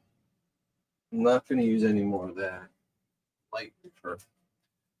 So I'm not going to use any more of that light for.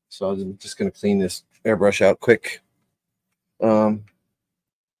 So I'm just going to clean this airbrush out quick. So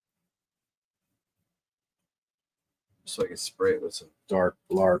I can spray it with some dark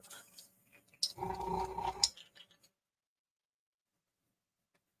lark.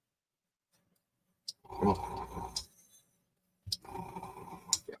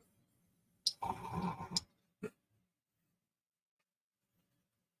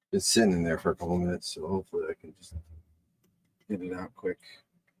 It's sitting in there for a couple minutes, so hopefully I can just get it out quick.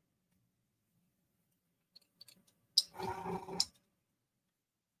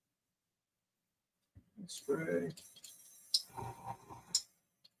 Spray.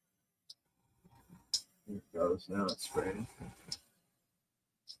 There it goes. Now it's spraying.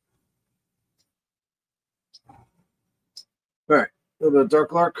 All right, a little bit of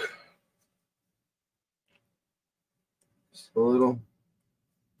dark lark. Just a little.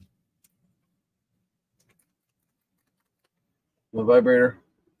 The vibrator.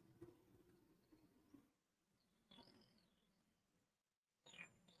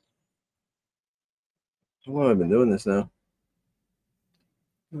 How long have I been doing this now?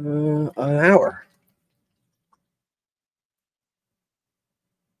 An hour.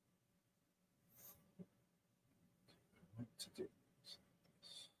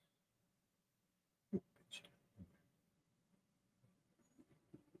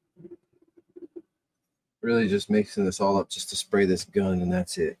 Really just mixing this all up just to spray this gun, and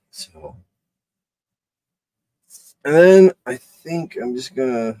that's it. So, and then I think I'm just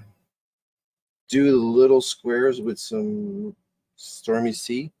gonna do the little squares with some Stormy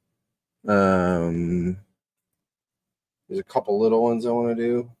Sea. There's a couple little ones I want to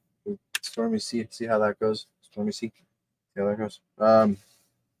do with Stormy Sea. See how that goes. Stormy Sea. See how that goes.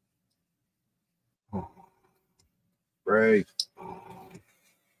 Right.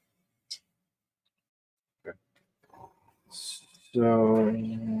 Okay. So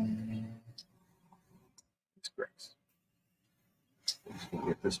it's great. I'm just gonna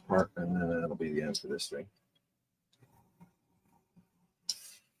get this part, and then that'll be the end for this thing.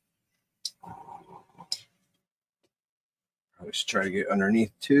 I just try to get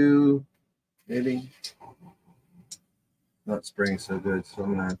underneath too, maybe. Not spraying so good, so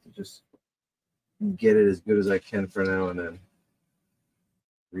I'm gonna have to just get it as good as I can for now, and then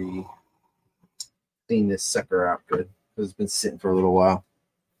clean this sucker out good because it's been sitting for a little while.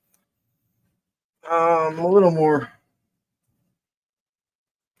 A little more.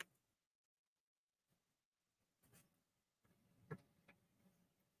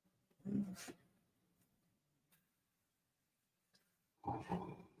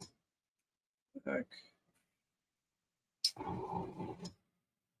 Heck.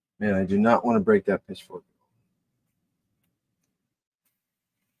 Man, I do not want to break that pitchfork.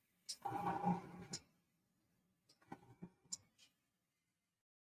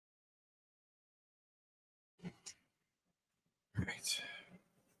 Right.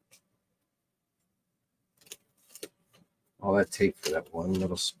 All that tape for that one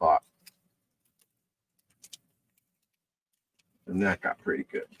little spot. And that got pretty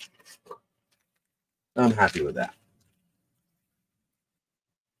good. I'm happy with that.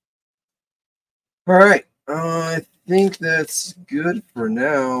 All right. I think that's good for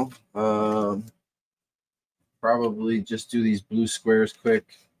now. Probably just do these blue squares quick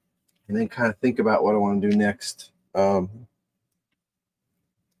and then kind of think about what I want to do next. Try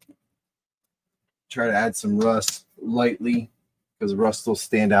to add some rust lightly because rust will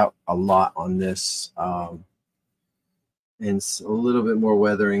stand out a lot on this. And a little bit more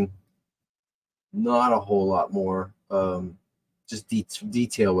weathering. Not a whole lot more. Just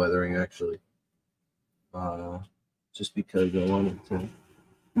detail weathering, actually. just because I want it to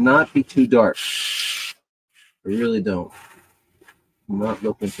not be too dark. I really don't. I'm not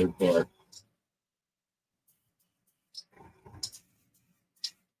looking for dark.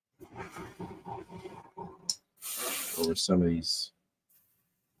 Over some of these.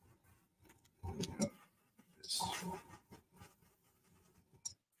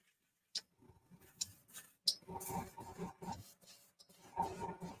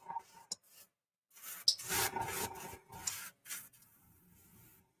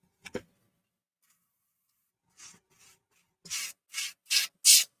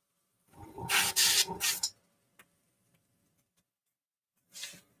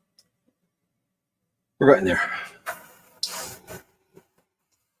 We're right in there.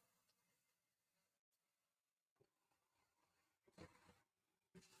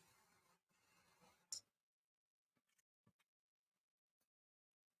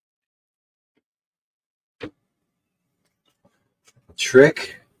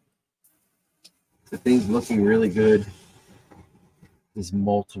 Trick. The thing's looking really good. Is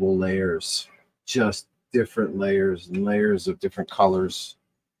multiple layers, just different layers and layers of different colors.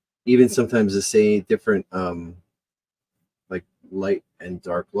 Even sometimes to say different, like light and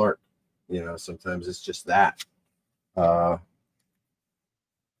dark lark. You know, sometimes it's just that. I'm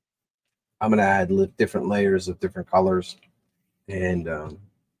gonna add different layers of different colors, and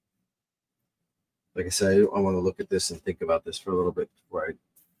like I said, I want to look at this and think about this for a little bit before I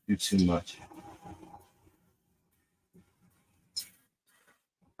do too much.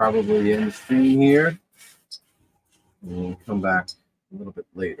 Probably end the stream here and come back a little bit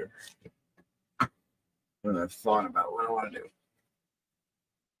later when I've thought about what I want to do.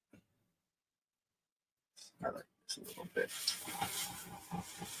 I like this a little bit.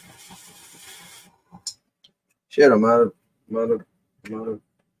 Shit, I'm out of.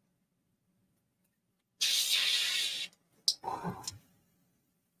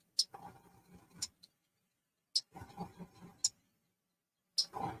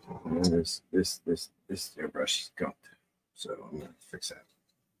 And this airbrush is gunked, so I'm gonna fix that.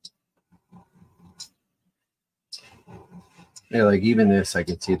 Yeah, like even this, I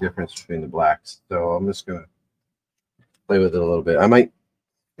can see a difference between the blacks. So I'm just gonna play with it a little bit. I might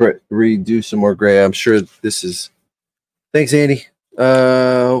redo some more gray. I'm sure this is. Thanks, Andy.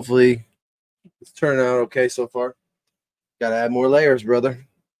 Hopefully it's turning out okay so far. Gotta add more layers, brother.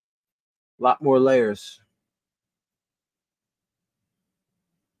 A lot more layers.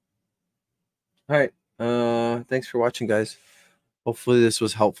 All right. Thanks for watching, guys. Hopefully this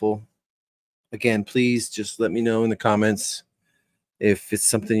was helpful. Again, please just let me know in the comments if it's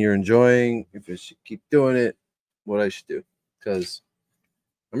something you're enjoying, if I should keep doing it, what I should do. Because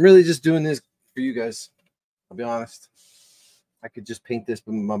I'm really just doing this for you guys. I'll be honest. I could just paint this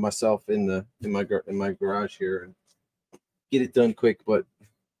by myself in my garage here and get it done quick, but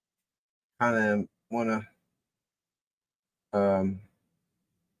kind of want to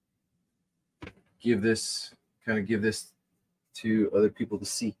give this to other people to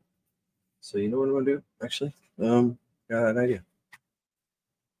see. So you know what I'm gonna do? Actually, got an idea.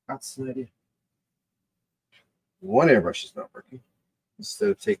 That's an idea. One airbrush is not working. Instead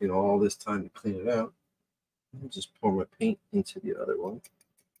of taking all this time to clean it out, I'll just pour my paint into the other one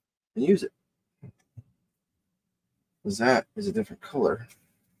and use it. Because that is a different color.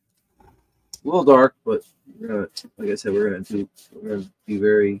 A little dark, but we're gonna, like I said, we're gonna be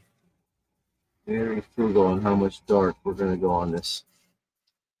very, very frugal on how much dark we're gonna go on this.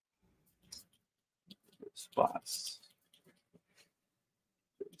 Spots.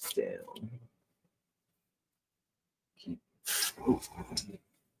 Down. Keep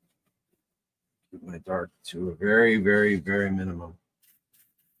my dark to a very, very, very minimum.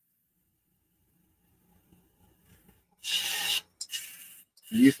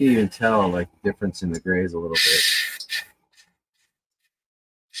 You can even tell like the difference in the grays a little bit.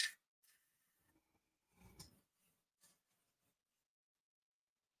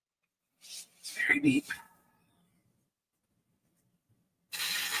 It's very deep.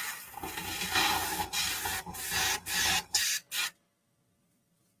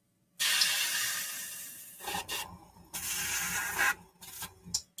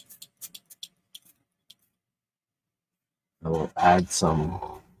 I will add some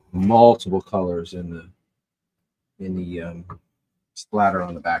multiple colors in the splatter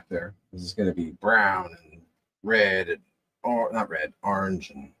on the back there. This is going to be brown and red and not red, orange,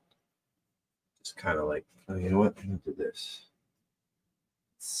 and just kind of like, oh, you know what? I'm going to do this.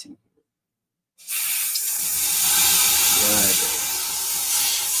 Let's see.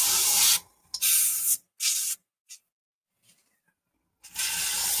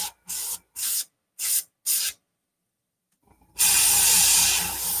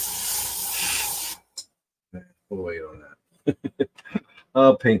 We'll wait on that.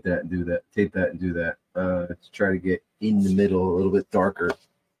 I'll paint that and do that, tape that and do that. To try to get in the middle a little bit darker.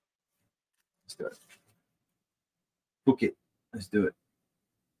 Let's do it. Book it. Let's do it.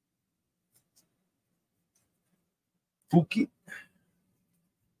 Book it.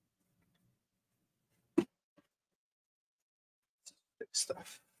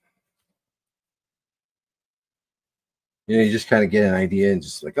 Stuff. You know, you just kind of get an idea and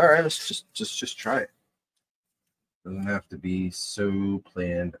just like, all right, let's just try it. Doesn't have to be so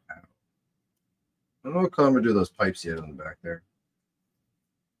planned out. I don't know what color I'm gonna do those pipes yet on the back there.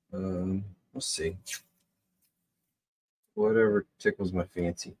 Let's see. Whatever tickles my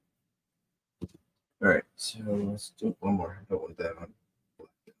fancy. All right, so let's do one more. I don't want that on.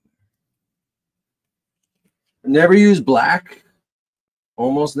 Never use black.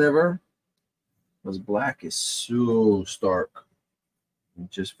 Almost never. Because black is so stark.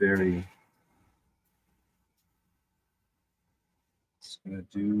 Just very. Just gonna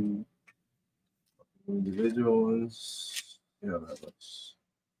do individual ones. Yeah, that looks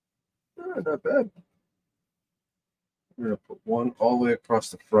not bad. I'm gonna put one all the way across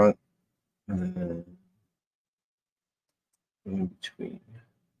the front and then in between.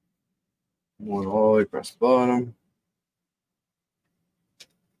 One all the way across the bottom.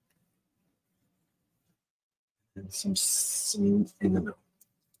 And some in the middle.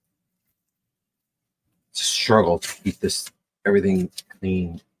 It's a struggle to keep this everything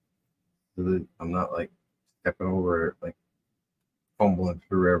clean. So that I'm not like stepping over it, like fumbling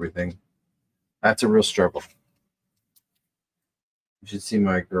through everything. That's a real struggle. You should see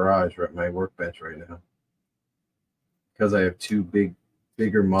my garage, right, my workbench right now. Because I have two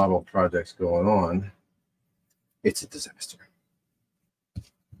bigger model projects going on, it's a disaster.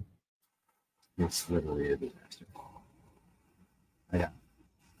 It's literally a disaster. I got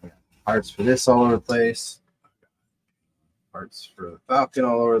parts for this all over the place. Parts for the Falcon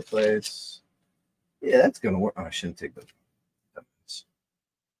all over the place. Yeah, that's gonna work. Oh, I shouldn't take those.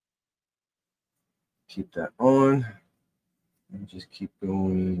 Keep that on. And just keep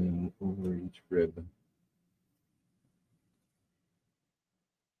going over each rib.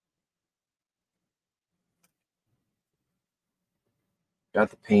 Got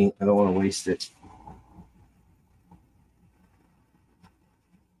the paint. I don't want to waste it.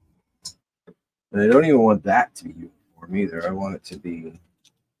 And I don't even want that to be uniform either. I want it to be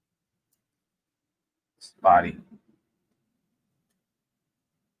spotty.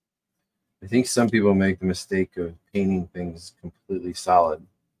 I think some people make the mistake of painting things completely solid.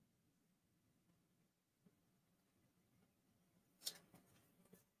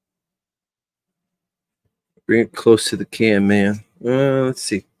 Bring it close to the cam, man. Let's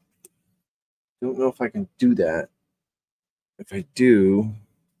see. Don't know if I can do that. If I do,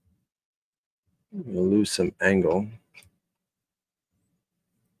 I'm gonna lose some angle.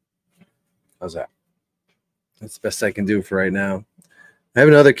 How's that? That's the best I can do for right now. I have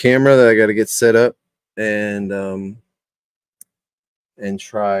another camera that I got to get set up and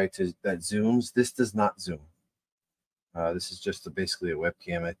try to that zooms. This does not zoom. This is just basically a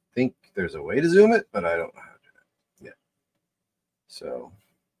webcam. I think there's a way to zoom it, but I don't know how to do that yet. So,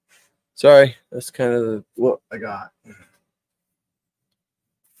 sorry. That's kind of what I got.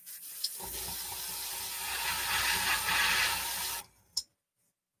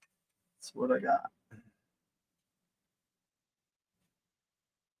 That's what I got.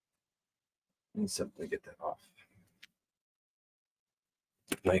 Need something to get that off.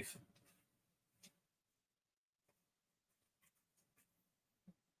 Knife.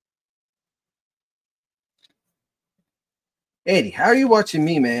 Eddie, how are you watching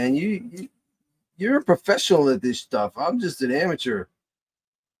me, man? You're a professional at this stuff. I'm just an amateur.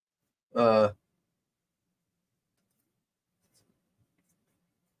 Your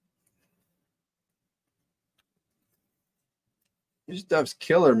stuff's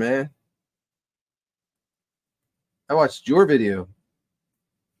killer, man. I watched your video.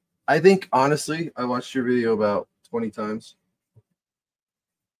 I think, honestly, I watched your video about 20 times.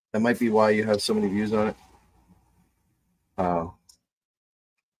 That might be why you have so many views on it.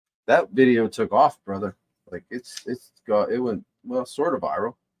 That video took off, brother. Like it went, well, sort of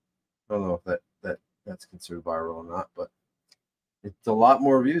viral. I don't know if that's considered viral or not, but it's a lot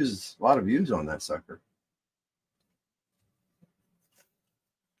more views, a lot of views on that sucker.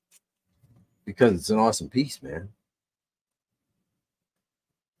 Because it's an awesome piece, man.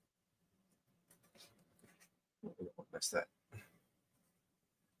 That's that.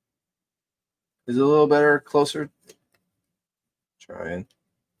 Is it a little better, closer? Trying.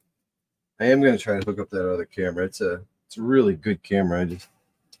 I am going to try to hook up that other camera. It's a really good camera.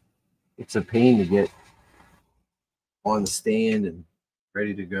 It's a pain to get on the stand and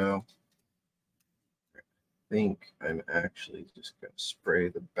ready to go. I think I'm actually just going to spray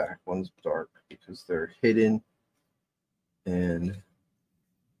the back ones dark because they're hidden and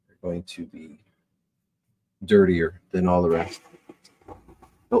they're going to be dirtier than all the rest.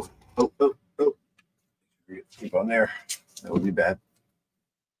 Oh. Keep on there. That would be bad.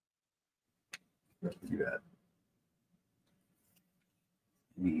 That would be bad.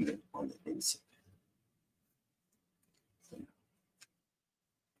 Maybe even on the inside.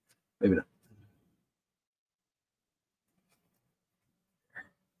 Maybe not.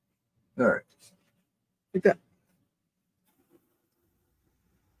 All right. Like that.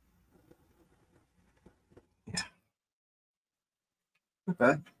 Yeah. Not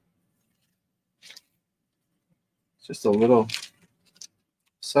bad. It's just a little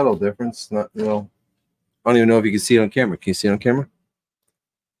subtle difference. Not real. I don't even know if you can see it on camera. Can you see it on camera?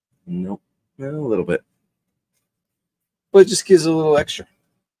 Nope. Well, a little bit. But it just gives a little extra.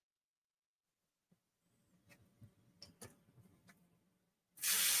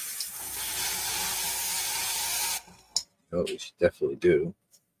 Oh, we should definitely do.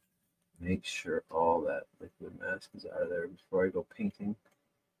 Make sure all that liquid mask is out of there before I go painting.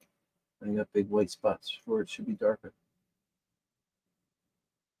 I got big white spots before it should be darker.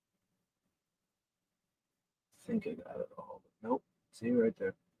 I think I got it all. But nope. See right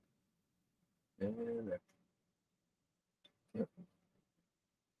there. And there. Yep.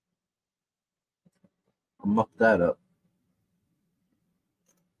 I'll muck that up.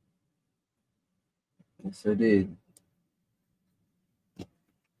 Yes, I did.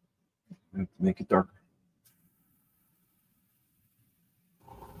 I have to make it darker.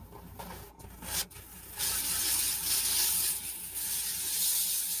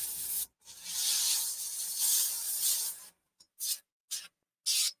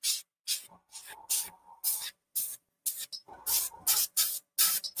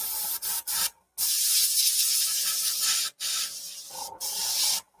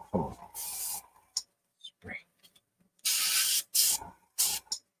 Come on. Spray.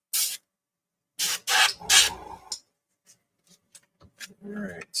 All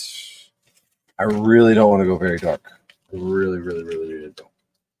right. I really don't want to go very dark. I really don't.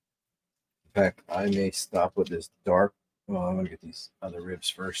 In fact, I may stop with this dark. Well, I'm gonna get these other ribs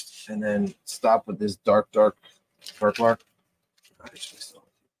first, and then stop with this dark mark.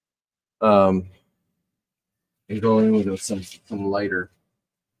 And go in with some lighter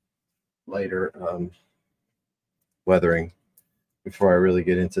weathering before I really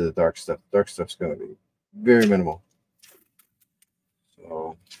get into the dark stuff. Dark stuff's gonna be very minimal.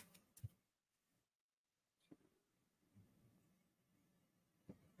 So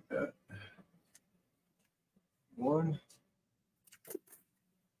one.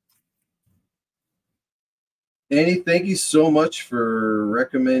 Annie, thank you so much for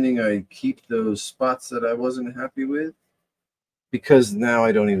recommending I keep those spots that I wasn't happy with, because now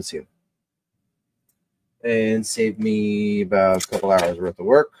I don't even see them. And saved me about a couple hours worth of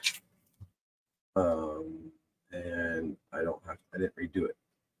work. And I didn't redo it,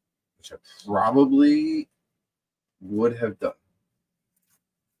 which I probably would have done.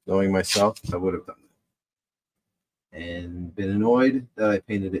 Knowing myself, I would have done that. And been annoyed that I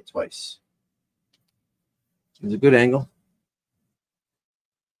painted it twice. It's a good angle.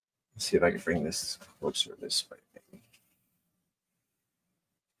 Let's see if I can bring this closer this way.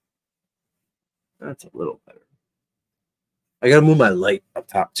 That's a little better. I gotta move my light up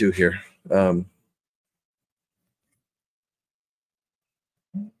top too here.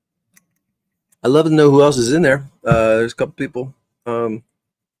 I'd love to know who else is in there. There's a couple people. I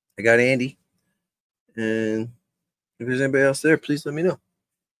got Andy, and if there's anybody else there, please let me know.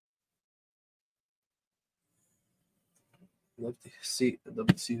 I'd love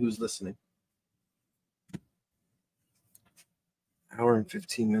to see who's listening. Hour and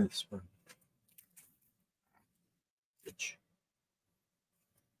 15 minutes. Let's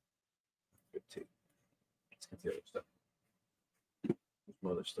get the other stuff.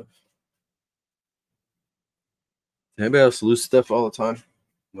 Some other stuff. Anybody else lose stuff all the time,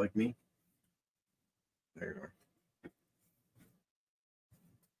 like me? There you are.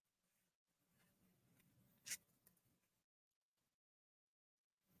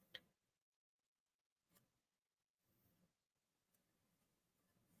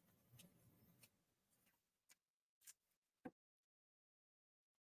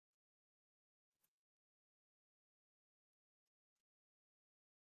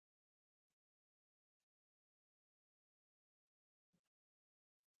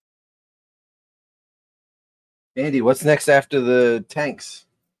 Andy, what's next after the tanks?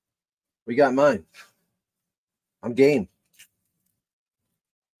 We got mine. I'm game.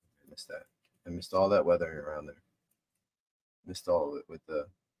 I missed that. I missed all that weathering around there. Missed all of it with the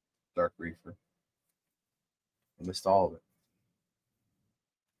dark reefer. I missed all of it.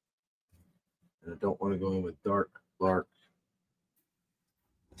 And I don't want to go in with dark too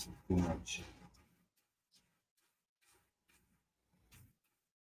much.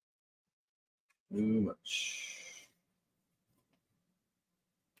 Too much.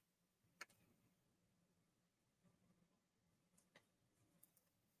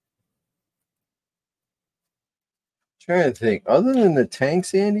 Trying to think, other than the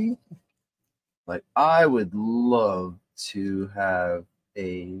tanks, Andy, like I would love to have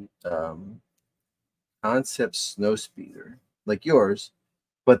a concept snow speeder like yours,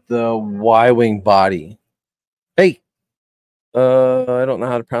 but the Y-wing body. Hey, I don't know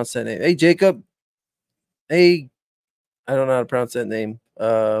how to pronounce that name. Hey, Jacob. Hey, I don't know how to pronounce that name.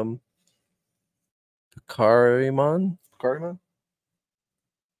 Kariman.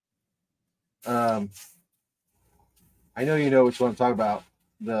 I know you know which one I'm talking about.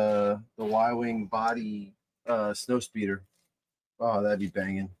 The Y-wing body snow speeder. Oh, that'd be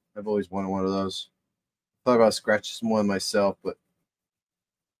banging. I've always wanted one of those. Thought about scratching some one myself, but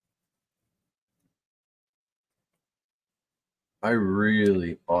I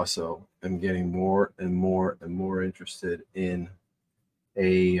really also am getting more and more and more interested in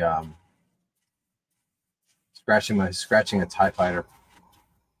a scratching a TIE fighter.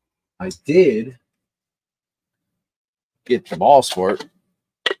 I did get the balls for it.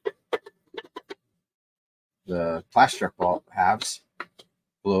 The plastic ball halves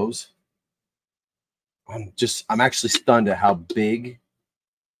blows. I'm actually stunned at how big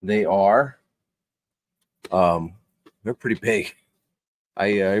they are. They're pretty big.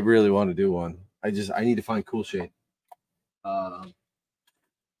 I really want to do one. I need to find cool shade. I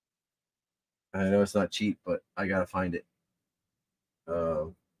know it's not cheap, but I gotta find it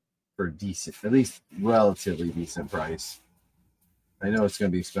for decent, at least relatively decent price. I know it's gonna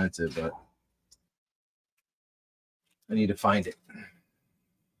be expensive, but I need to find it.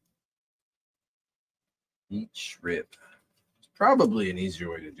 Each rib. It's probably an easier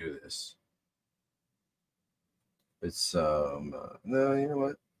way to do this. It's no, you know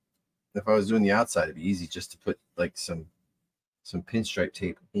what? If I was doing the outside, it'd be easy just to put like some pinstripe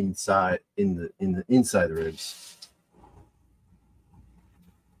tape inside in the inside the ribs.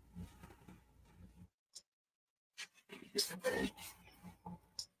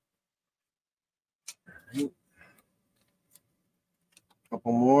 Right.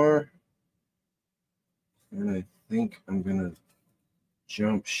 Couple more, and I think I'm gonna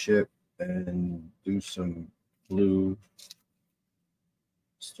jump ship and do some blue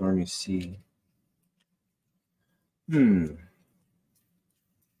stormy sea. Might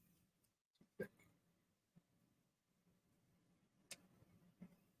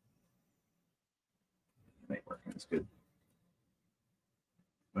work. That's good.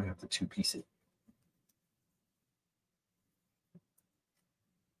 Might have to two-piece it.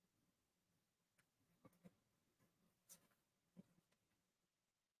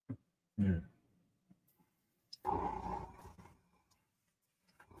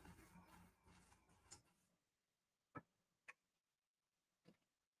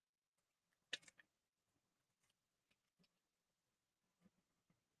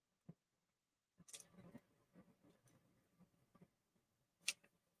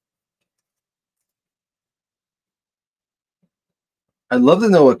 I'd love to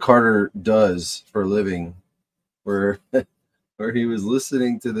know what Carter does for a living, where he was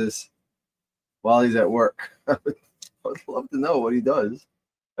listening to this while he's at work. I'd love to know what he does.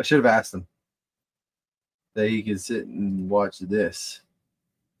 I should have asked him that he could sit and watch this.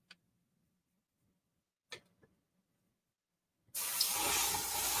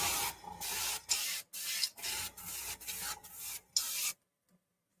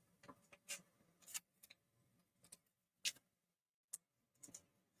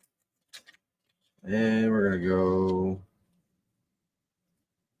 And we're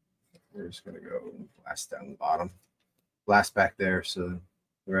just gonna go blast down the bottom, blast back there, so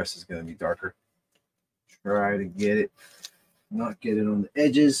the rest is gonna be darker. Try to get it, not get it on the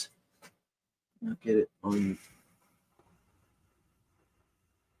edges, not get it on.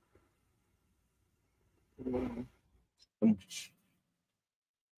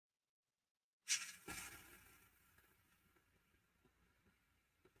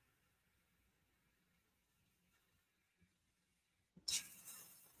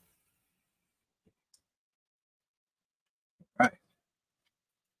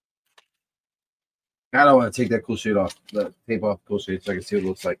 I don't want to take that cool shade off, the tape off cool shade, so I can see what it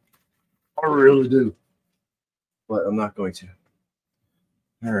looks like. I really do. but I'm not going to.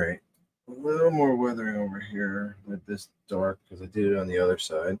 All right. A little more weathering over here with this dark because I did it on the other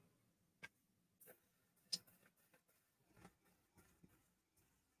side.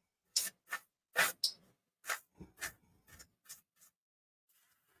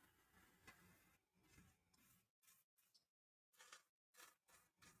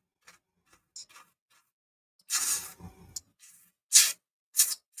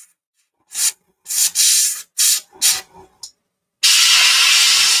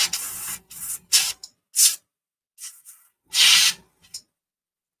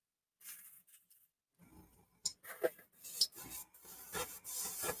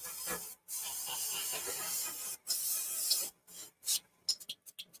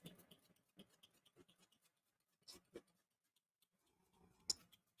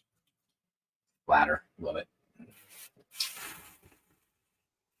 Ladder. Love it.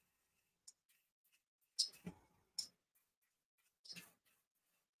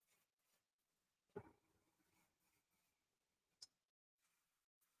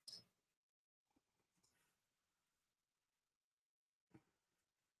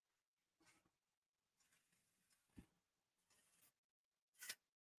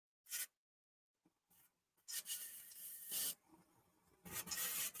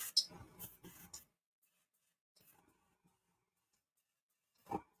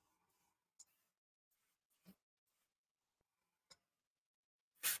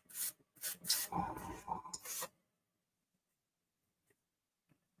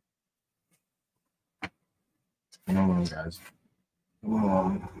 Come on, guys. Come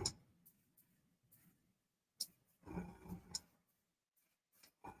on.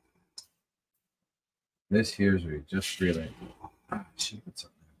 This here's where you just really. Shit, what's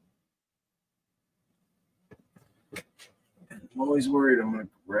up? I'm always worried I'm going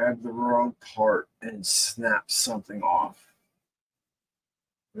to grab the wrong part and snap something off.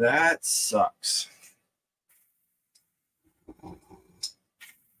 That sucks.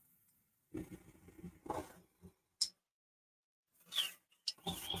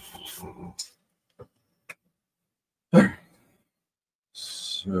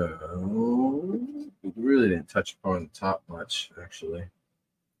 So, we really didn't touch upon the top much, actually.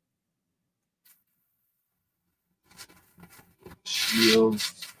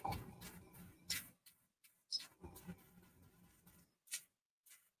 Shields.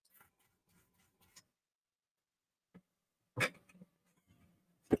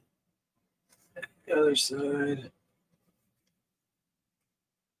 The other side.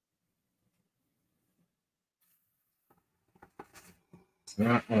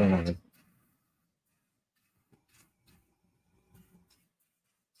 Not on.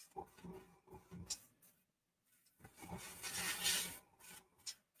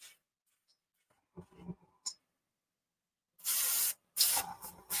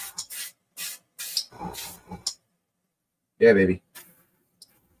 Yeah, baby.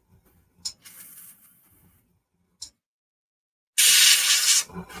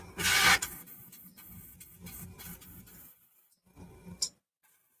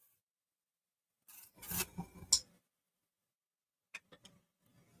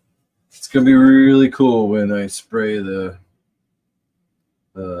 It's gonna be really cool when I spray the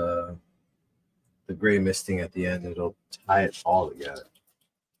gray misting at the end. It'll tie it all together.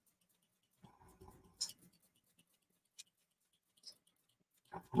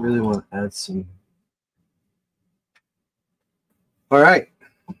 I really want to add some. All right.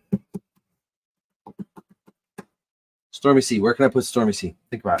 Stormy Sea. Where can I put Stormy Sea?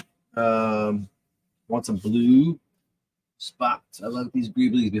 Think about it. Want some blue spots. I like these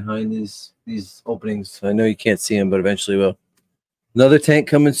greeblies behind these openings. I know you can't see them, but eventually will. Another tank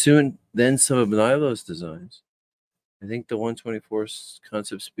coming soon. Then some of Nilo's designs. I think the 124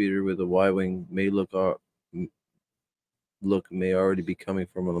 concept speeder with a Y-wing may may already be coming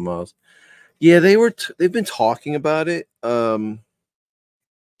from one of the models. Yeah, they've been talking about it.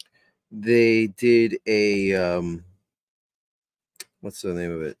 They did a what's the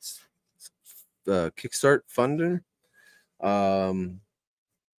name of it? Kickstart funding for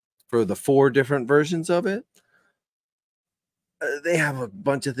the 4 different versions of it. They have a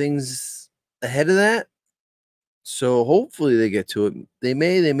bunch of things ahead of that, so hopefully they get to it. They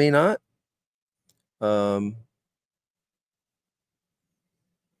may not. But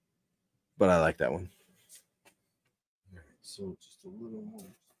I like that one. All right, so just a little more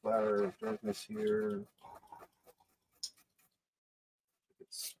splatter of darkness here.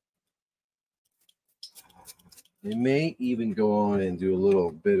 They may even go on and do a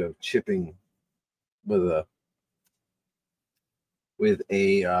little bit of chipping with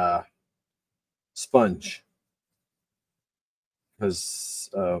a sponge. because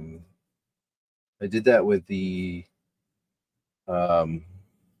I did that with the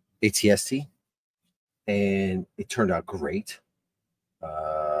ATST, and it turned out great.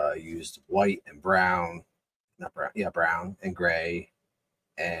 I used white and brown, not brown, yeah, brown and gray,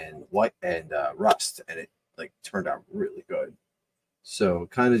 and white and rust, and it like turned out really good. So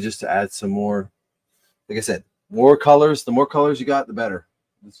kind of just to add some more, like I said, more colors. The more colors you got, the better.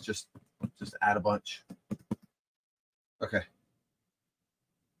 Let's just add a bunch. Okay.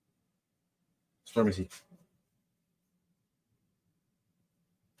 Let me see.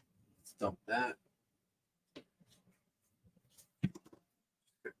 Let's dump that.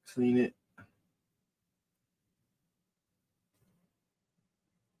 Clean it.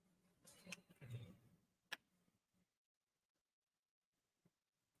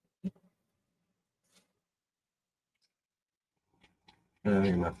 And I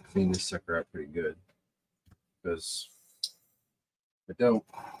think I'm gonna have to clean this sucker out pretty good, because if I don't,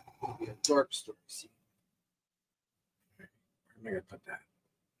 it'll be a dark story. See, where am I gonna put that?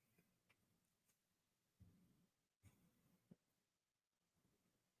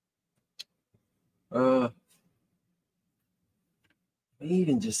 I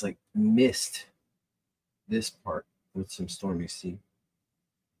even just like missed this part with some Stormy Sea,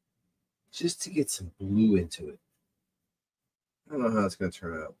 just to get some blue into it. I don't know how it's gonna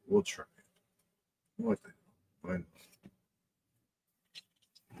turn out. We'll try. What the hell?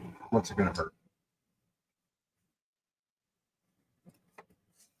 What's it gonna hurt?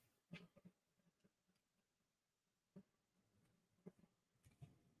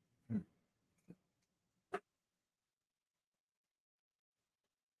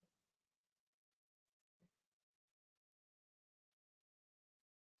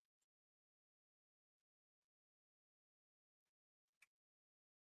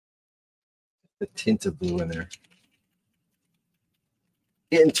 The tint of blue in there.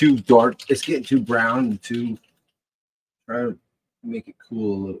 Getting too dark. It's getting too brown and too. Try to make it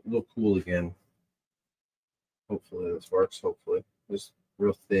cool, a little cool again. Hopefully this works. Hopefully, just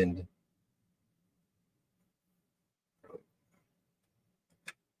real thin. All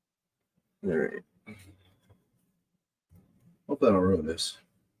right. Hope I don't ruin this.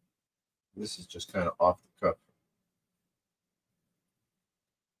 This is just kind of off the cuff.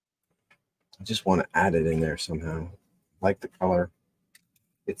 I just want to add it in there somehow. Like the color.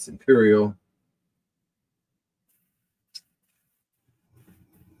 It's Imperial.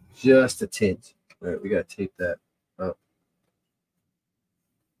 Just a tint. All right, we got to tape that up.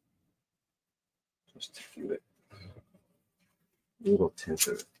 Just to give it a little tint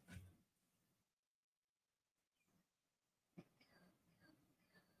of it.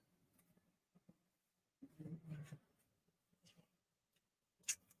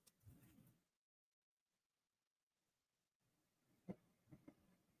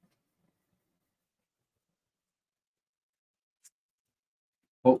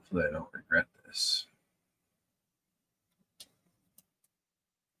 Hopefully I don't regret this.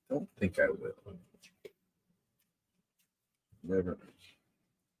 Don't think I will. Never.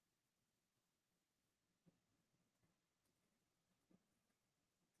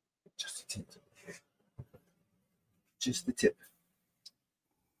 Just a tint. Just the tip.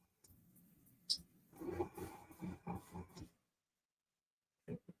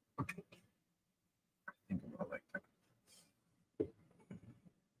 I think I'm gonna like that.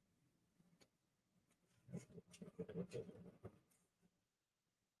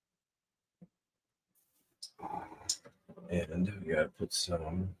 And we gotta put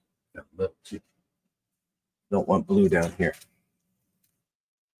some little tip. Don't want blue down here.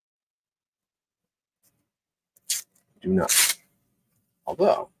 Do not.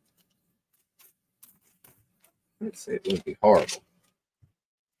 Although, let's say it would be horrible.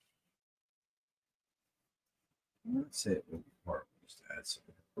 Let's say it would be horrible just to add some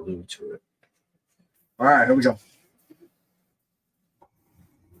blue to it. All right, here we go.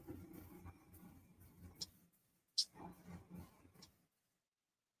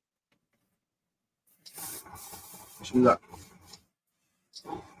 Wish me luck.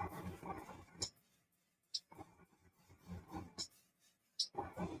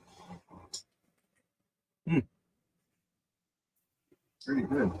 Pretty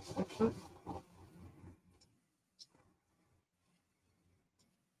good, actually.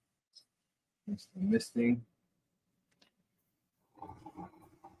 It's the misting.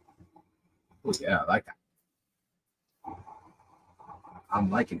 Oh yeah, I like that. I'm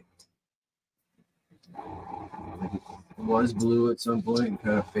liking it. It was blue at some point and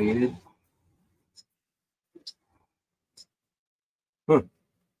kind of faded. Huh.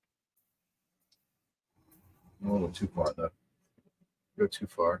 A little too far though. go too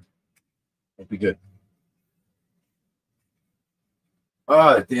far. It'll be good.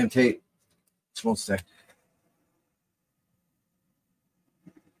 Ah, that damn tape. This won't stay.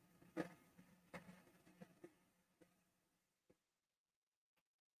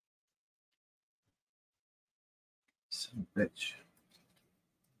 Son of a bitch.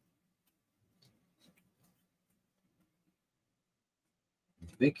 I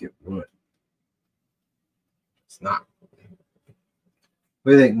think it would. It's not.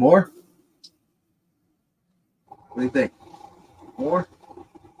 What do you think? More? What do you think? More?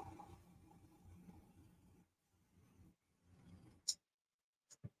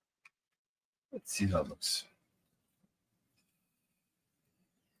 Let's see how it looks.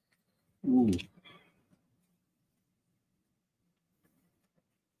 Ooh.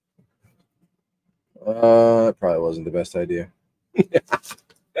 Probably wasn't the best idea.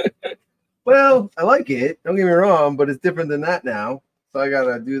 Well, I like it. Don't get me wrong, but it's different than that now. So I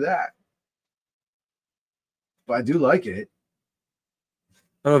gotta do that. But I do like it.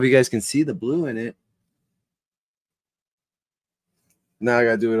 I don't know if you guys can see the blue in it. Now I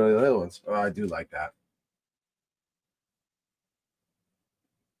gotta do it on the other ones. Oh, I do like that.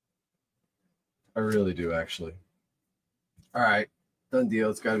 I really do, actually. All right, done deal.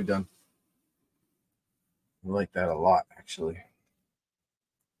 It's got to be done. I like that a lot, actually.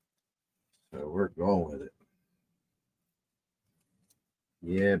 So we're going with it.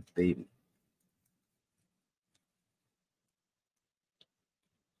 Yeah, baby.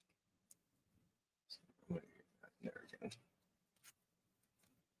 There we go.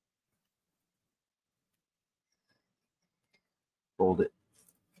 Fold it.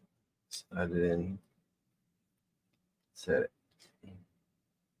 Slide it in. Set it.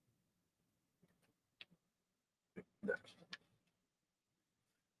 There.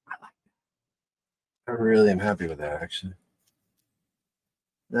 I really am happy with that, actually.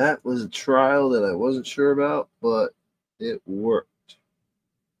 That was a trial that I wasn't sure about, but it worked.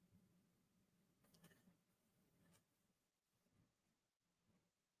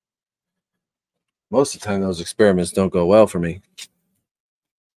 Most of the time, those experiments don't go well for me.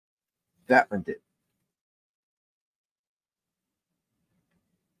 That one did.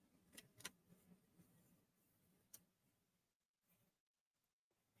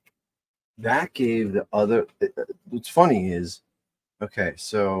 That gave the other. What's funny is, okay,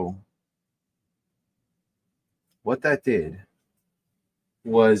 so what that did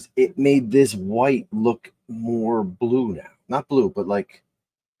was it made this white look more blue now. Not blue, but like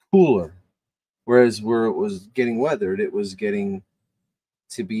cooler. Whereas where it was getting weathered, it was getting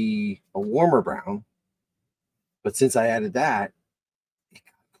to be a warmer brown. But since I added that, it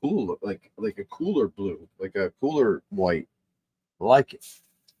got cool, like a cooler blue, like a cooler white. I like it.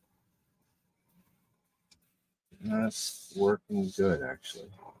 That's working good, actually.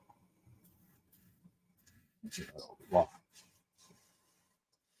 Wow.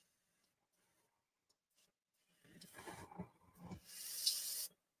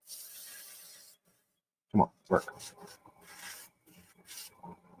 Come on, work.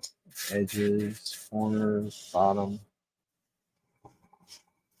 Edges, corners, bottom.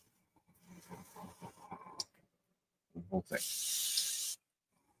 The whole thing.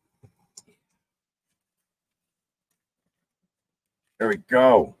 There we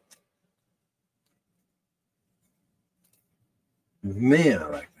go. Man, I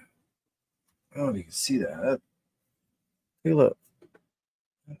like that. I don't know if you can see that. Hey, look.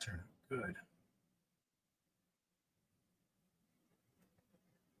 That turned out good.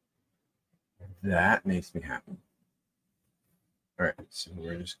 That makes me happy. All right, so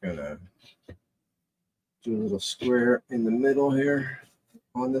we're just gonna do a little square in the middle here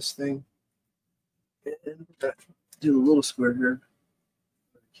on this thing. And do a little square here.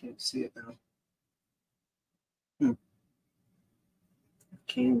 I can't see it now.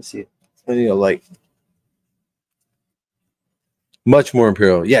 Can't even see it. I need a light. Much more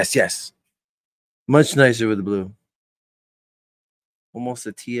imperial. Yes, yes. Much nicer with the blue. Almost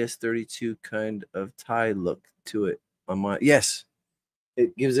a TS-32 kind of tie look to it on my. Yes,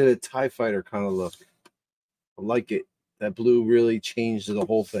 it gives it a TIE fighter kind of look. I like it. That blue really changed the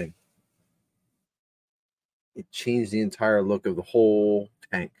whole thing. It changed the entire look of the whole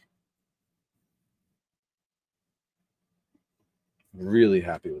tank. Really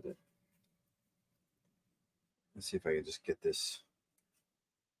happy with it. Let's see if I can just get this.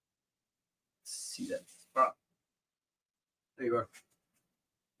 See that spot. There you are.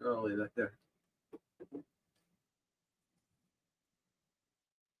 I'll leave that there.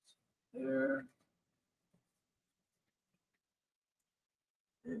 There.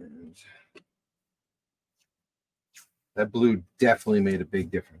 And That blue definitely made a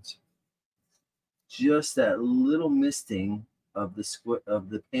big difference. Just that little misting of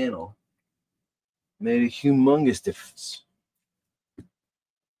the panel made a humongous difference.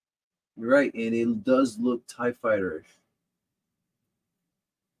 You're right, and it does look TIE Fighter-ish.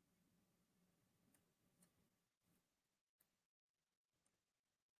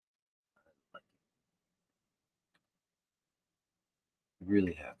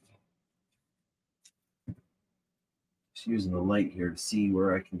 Really happy. Just using the light here to see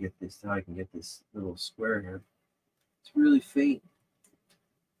where I can get this, how I can get this little square here. It's really faint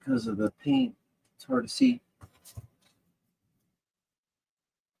because of the paint. It's hard to see.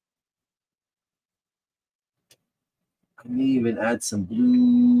 I may even add some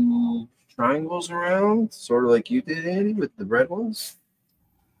blue triangles around, sort of like you did, Andy, with the red ones.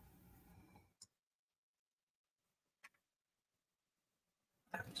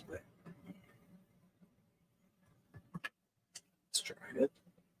 Let's try it.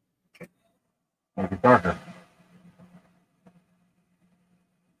 Make it darker.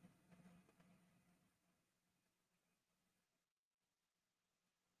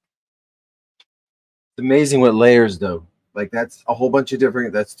 It's amazing what layers do. Like that's a whole bunch of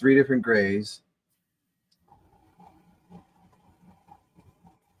different, that's 3 different grays.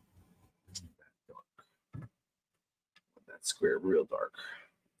 That square real dark.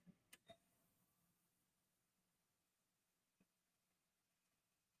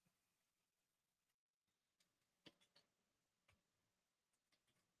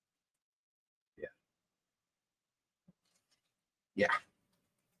 Yeah. Yeah.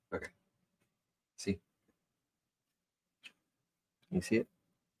 Okay. See? You see it?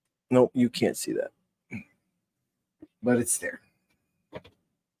 No, you can't see that. But it's there.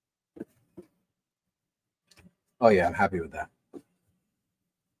 Oh yeah, I'm happy with that.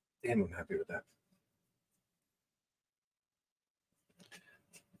 Damn, I'm happy with that.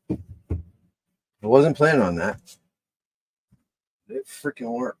 I wasn't planning on that. It freaking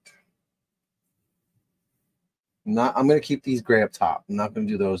worked. I'm gonna keep these gray up top. I'm not gonna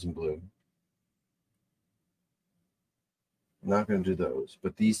do those in blue. I'm not gonna do those,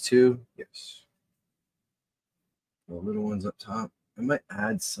 but these two, yes. The little ones up top. I might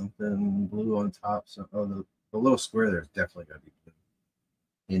add something blue on top. So, the little square there is definitely gonna be blue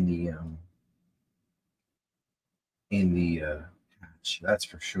in the patch. That's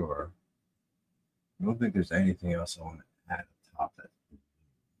for sure. I don't think there's anything else I want to add up top. That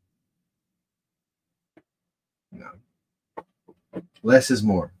no, less is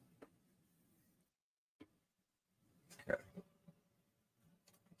more. Okay.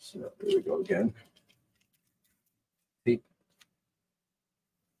 So there we go again. See?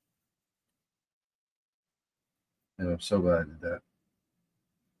 And I'm so glad I did that.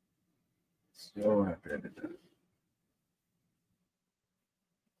 So happy I did that.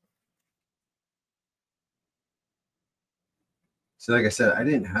 So, like I said, I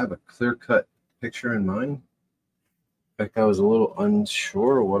didn't have a clear-cut picture in mind. In fact, I was a little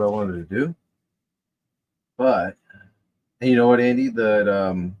unsure of what I wanted to do. But, and you know what, Andy?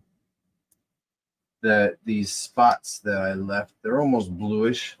 That these spots that I left, they're almost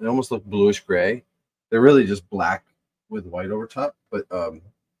bluish. They almost look bluish gray. They're really just black with white over top, but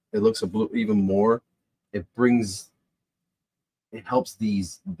it looks a blue even more. It helps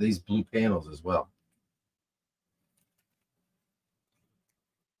these blue panels as well.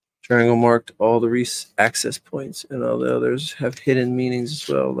 Triangle marked all the access points, and all the others have hidden meanings as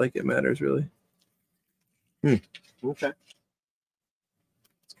well, like it matters really. Okay.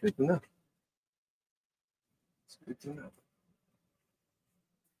 It's good to know. It's good to know.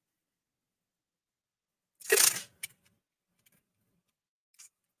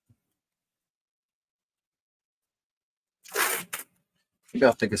 Maybe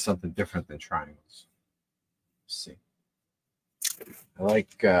I'll think of something different than triangles. Let's see. I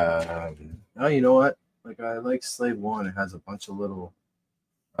like, oh, you know what? Like, I like Slave One. It has a bunch of little,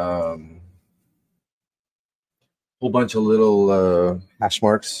 whole bunch of little hash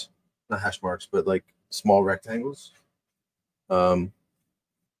marks. Not hash marks, but like small rectangles. That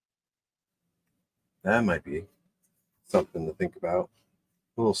might be something to think about.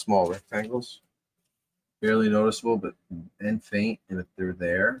 Little small rectangles. Barely noticeable, but and faint. And if they're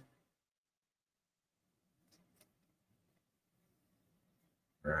there,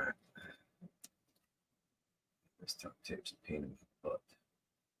 all right. This tuck tape's a pain in the butt.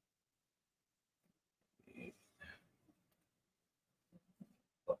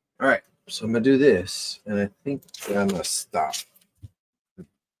 All right, so I'm gonna do this, and I think I'm gonna stop the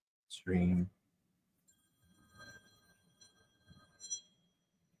stream.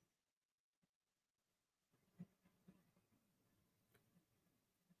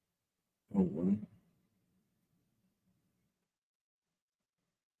 one.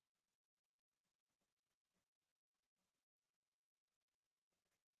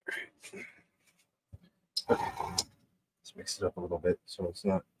 Okay. Let's mix it up a little bit so it's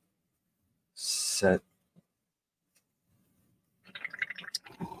not set.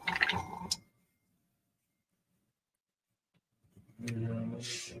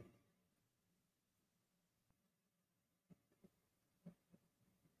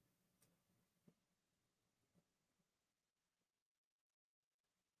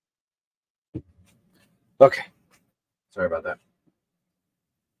 Okay. Sorry about that.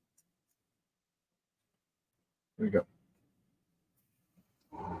 Here we go.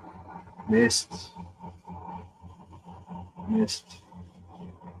 Mist.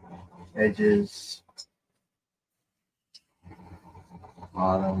 Edges.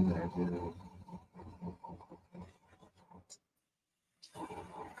 Bottom edges.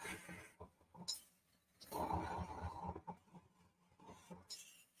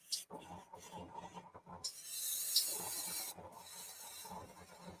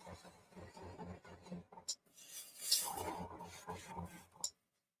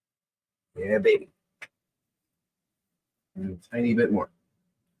 Yeah, baby. And a tiny bit more.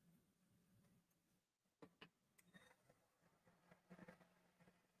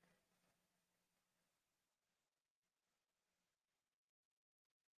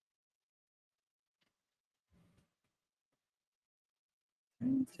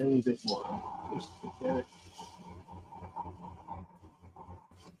 And a tiny bit more. Just get it.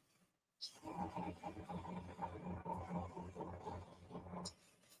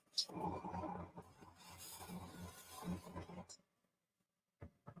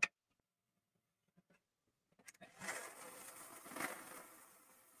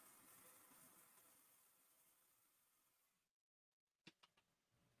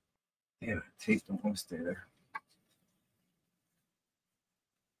 Damn it, tape don't want to stay there.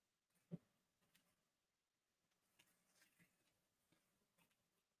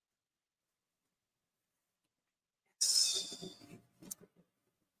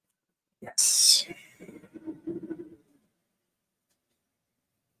 Yes.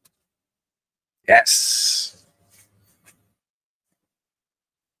 Yes.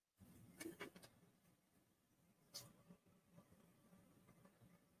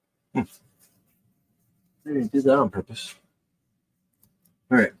 I didn't do that on purpose.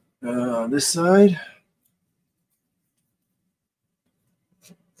 All right. This side.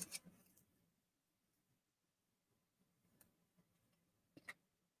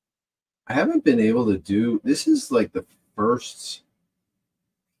 I haven't been able to do, this is like the first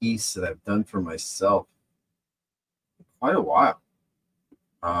piece that I've done for myself in quite a while.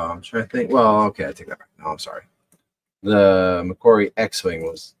 I'm trying to think. Well, okay, I take that back. No, I'm sorry. The Macquarie X-Wing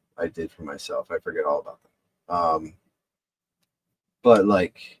was I did for myself. I forget all about that. But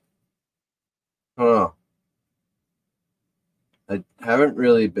like, I don't know. I haven't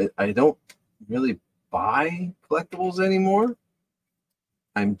really been. I don't really buy collectibles anymore.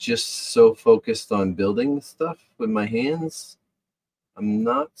 I'm just so focused on building stuff with my hands. I'm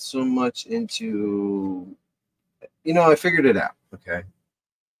not so much into. I figured it out. Okay.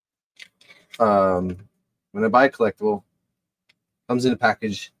 When I buy a collectible, comes in a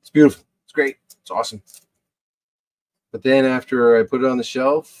package. It's beautiful. It's great. It's awesome. But then after I put it on the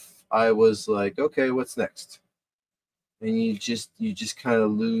shelf, I was like, okay, what's next? And you just kind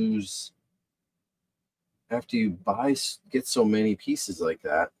of lose after you get so many pieces like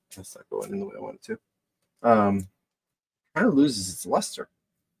that. That's not going in the way I want it to. Kind of loses its luster.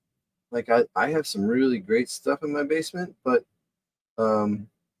 Like I have some really great stuff in my basement, but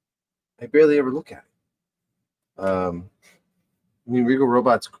I barely ever look at it. I mean, Regal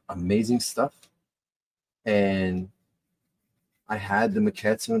Robot's amazing stuff, and I had the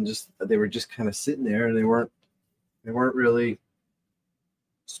maquettes, and they were just kind of sitting there, and they weren't really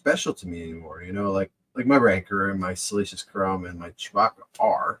special to me anymore. Like my Ranker and my Salacious Chrome and my Chewbacca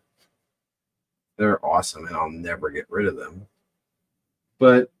are. They're awesome, and I'll never get rid of them.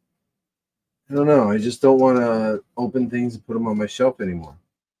 But I don't know. I just don't want to open things and put them on my shelf anymore.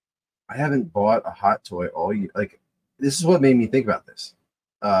 I haven't bought a hot toy all year. Like, this is what made me think about this.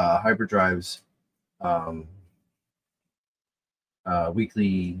 Hyperdrive's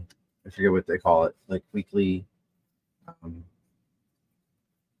weekly, I forget what they call it, like weekly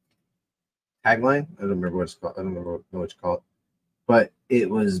tagline. I don't remember what it's called. I don't know what you call it. But it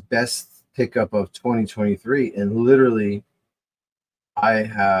was best pickup of 2023, and literally I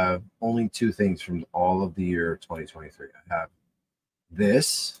have only two things from all of the year 2023. I have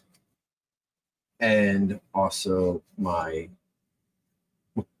this and also my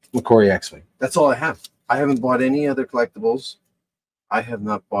McCory X-Wing. That's all I have. I haven't bought any other collectibles. I have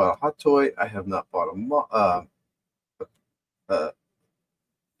not bought a hot toy. I have not bought a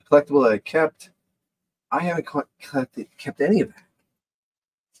collectible that I kept. I haven't kept any of that.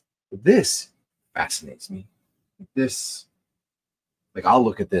 But this fascinates me. This, like, I'll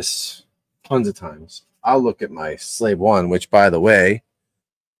look at this tons of times. I'll look at my Slave One, which, by the way,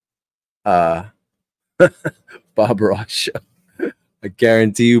 Bob Ross show. I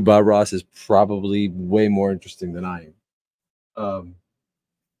guarantee you, Bob Ross is probably way more interesting than I am.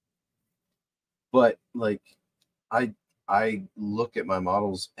 But like, I look at my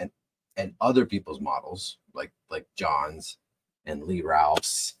models and other people's models, like John's and Lee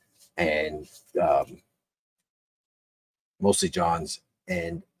Ralph's, and mostly John's,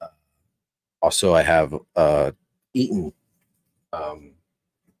 and also I have Eaton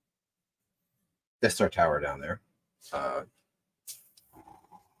Death Star Tower down there,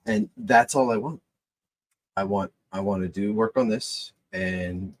 and that's all I want. I want to do work on this,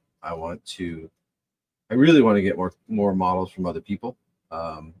 and I really want to get more models from other people.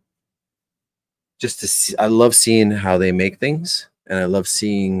 Just to see, I love seeing how they make things, and I love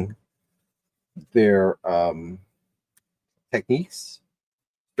seeing their techniques,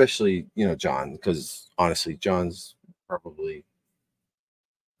 especially John, because honestly, John's probably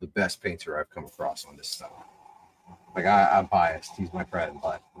the best painter I've come across on this stuff. Like, I'm biased; he's my friend,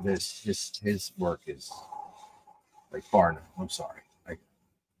 but his work is like far. I'm sorry, like,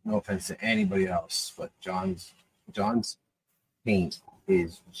 no offense to anybody else, but John's paint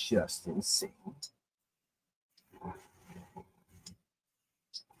is just insane.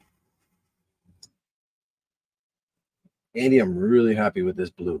 Andy, I'm really happy with this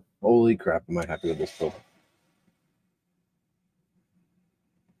blue. Holy crap, am I happy with this blue.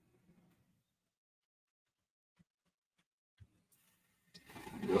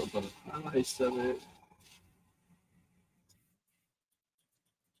 Nice of it.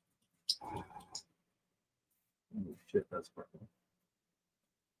 Oh, shit, that's purple.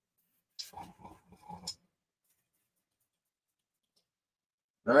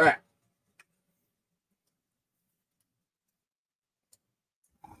 All right.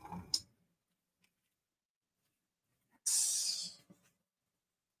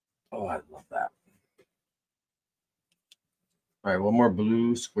 Oh, I love that. All right, one more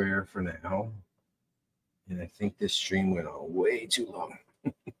blue square for now. And I think this stream went on way too long.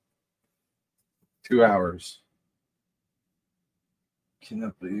 2 hours.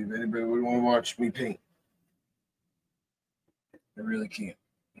 Cannot believe anybody would want to watch me paint. I really can't.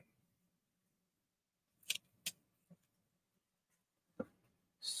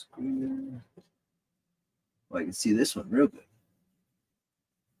 Square. Well, I can see this one real good.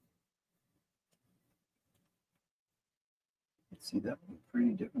 See that one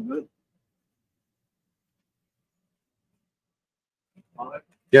pretty different good.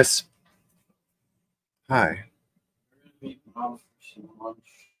 Yes. Hi.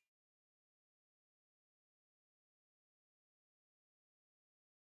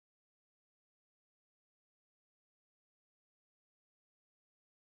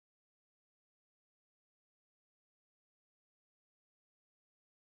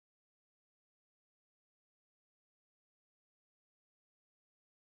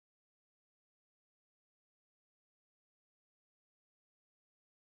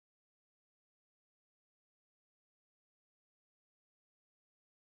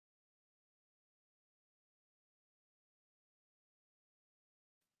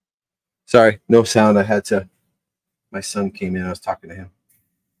 Sorry, no sound. I had to. My son came in. I was talking to him.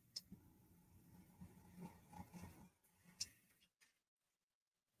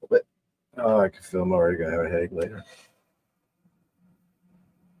 But oh, I can feel I'm already gonna have a headache later.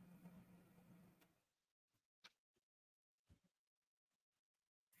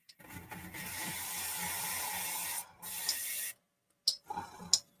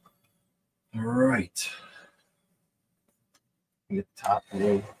 All right. Get the top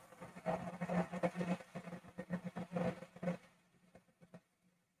blue.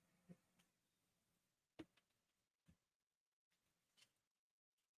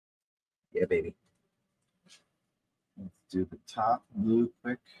 Yeah, baby. Let's do the top blue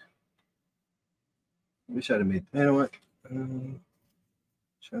quick. Wish I'd have made. You know what?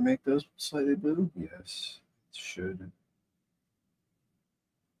 Should I make those slightly blue? Yes, it should.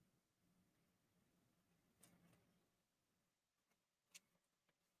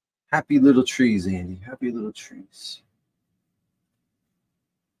 Happy little trees, Andy. Happy little trees.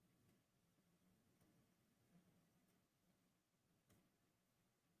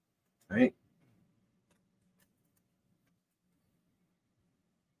 Right?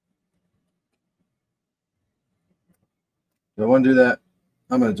 Do I want to do that?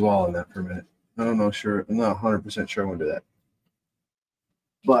 I'm going to dwell on that for a minute. I don't know, sure. I'm not 100% sure I want to do that.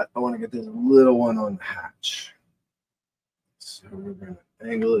 But I want to get this little one on the hatch. So we're going to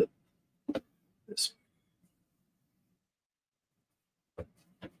angle it this way.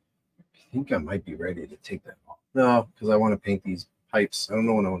 I think I might be ready to take that off. No, because I want to paint these pipes. I don't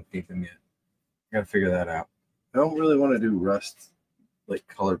know when I want to paint them yet. I got to figure that out. I don't really want to do rust, like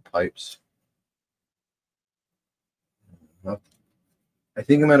colored pipes. I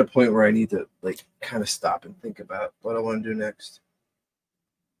think I'm at a point where I need to like kind of stop and think about what I want to do next.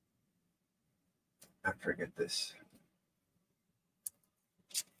 I forget this.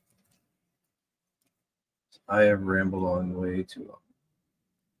 I have rambled on way too long.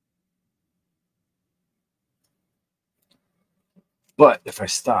 But if I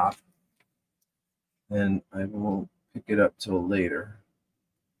stop, then I won't pick it up till later.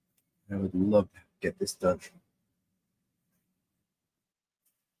 I would love to get this done.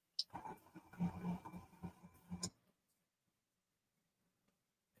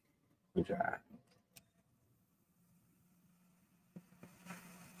 Good job.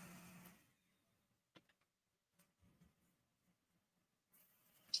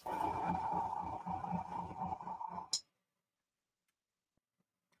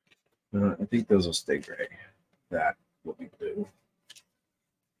 I think those will stay gray. That will be blue.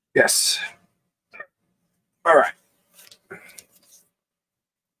 Yes. All right.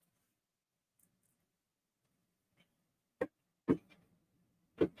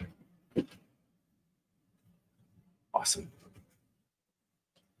 Awesome.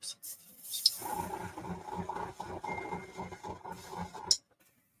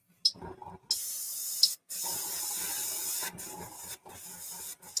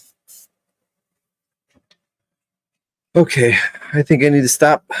 Okay, I think I need to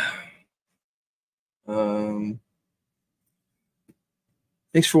stop.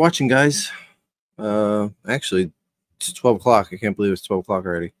 Thanks for watching, guys. Actually, it's 12 o'clock. I can't believe it's 12 o'clock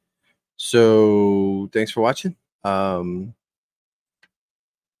already. So thanks for watching.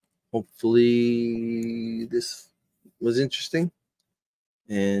 Hopefully this was interesting,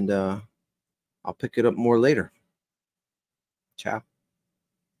 and I'll pick it up more later. Ciao.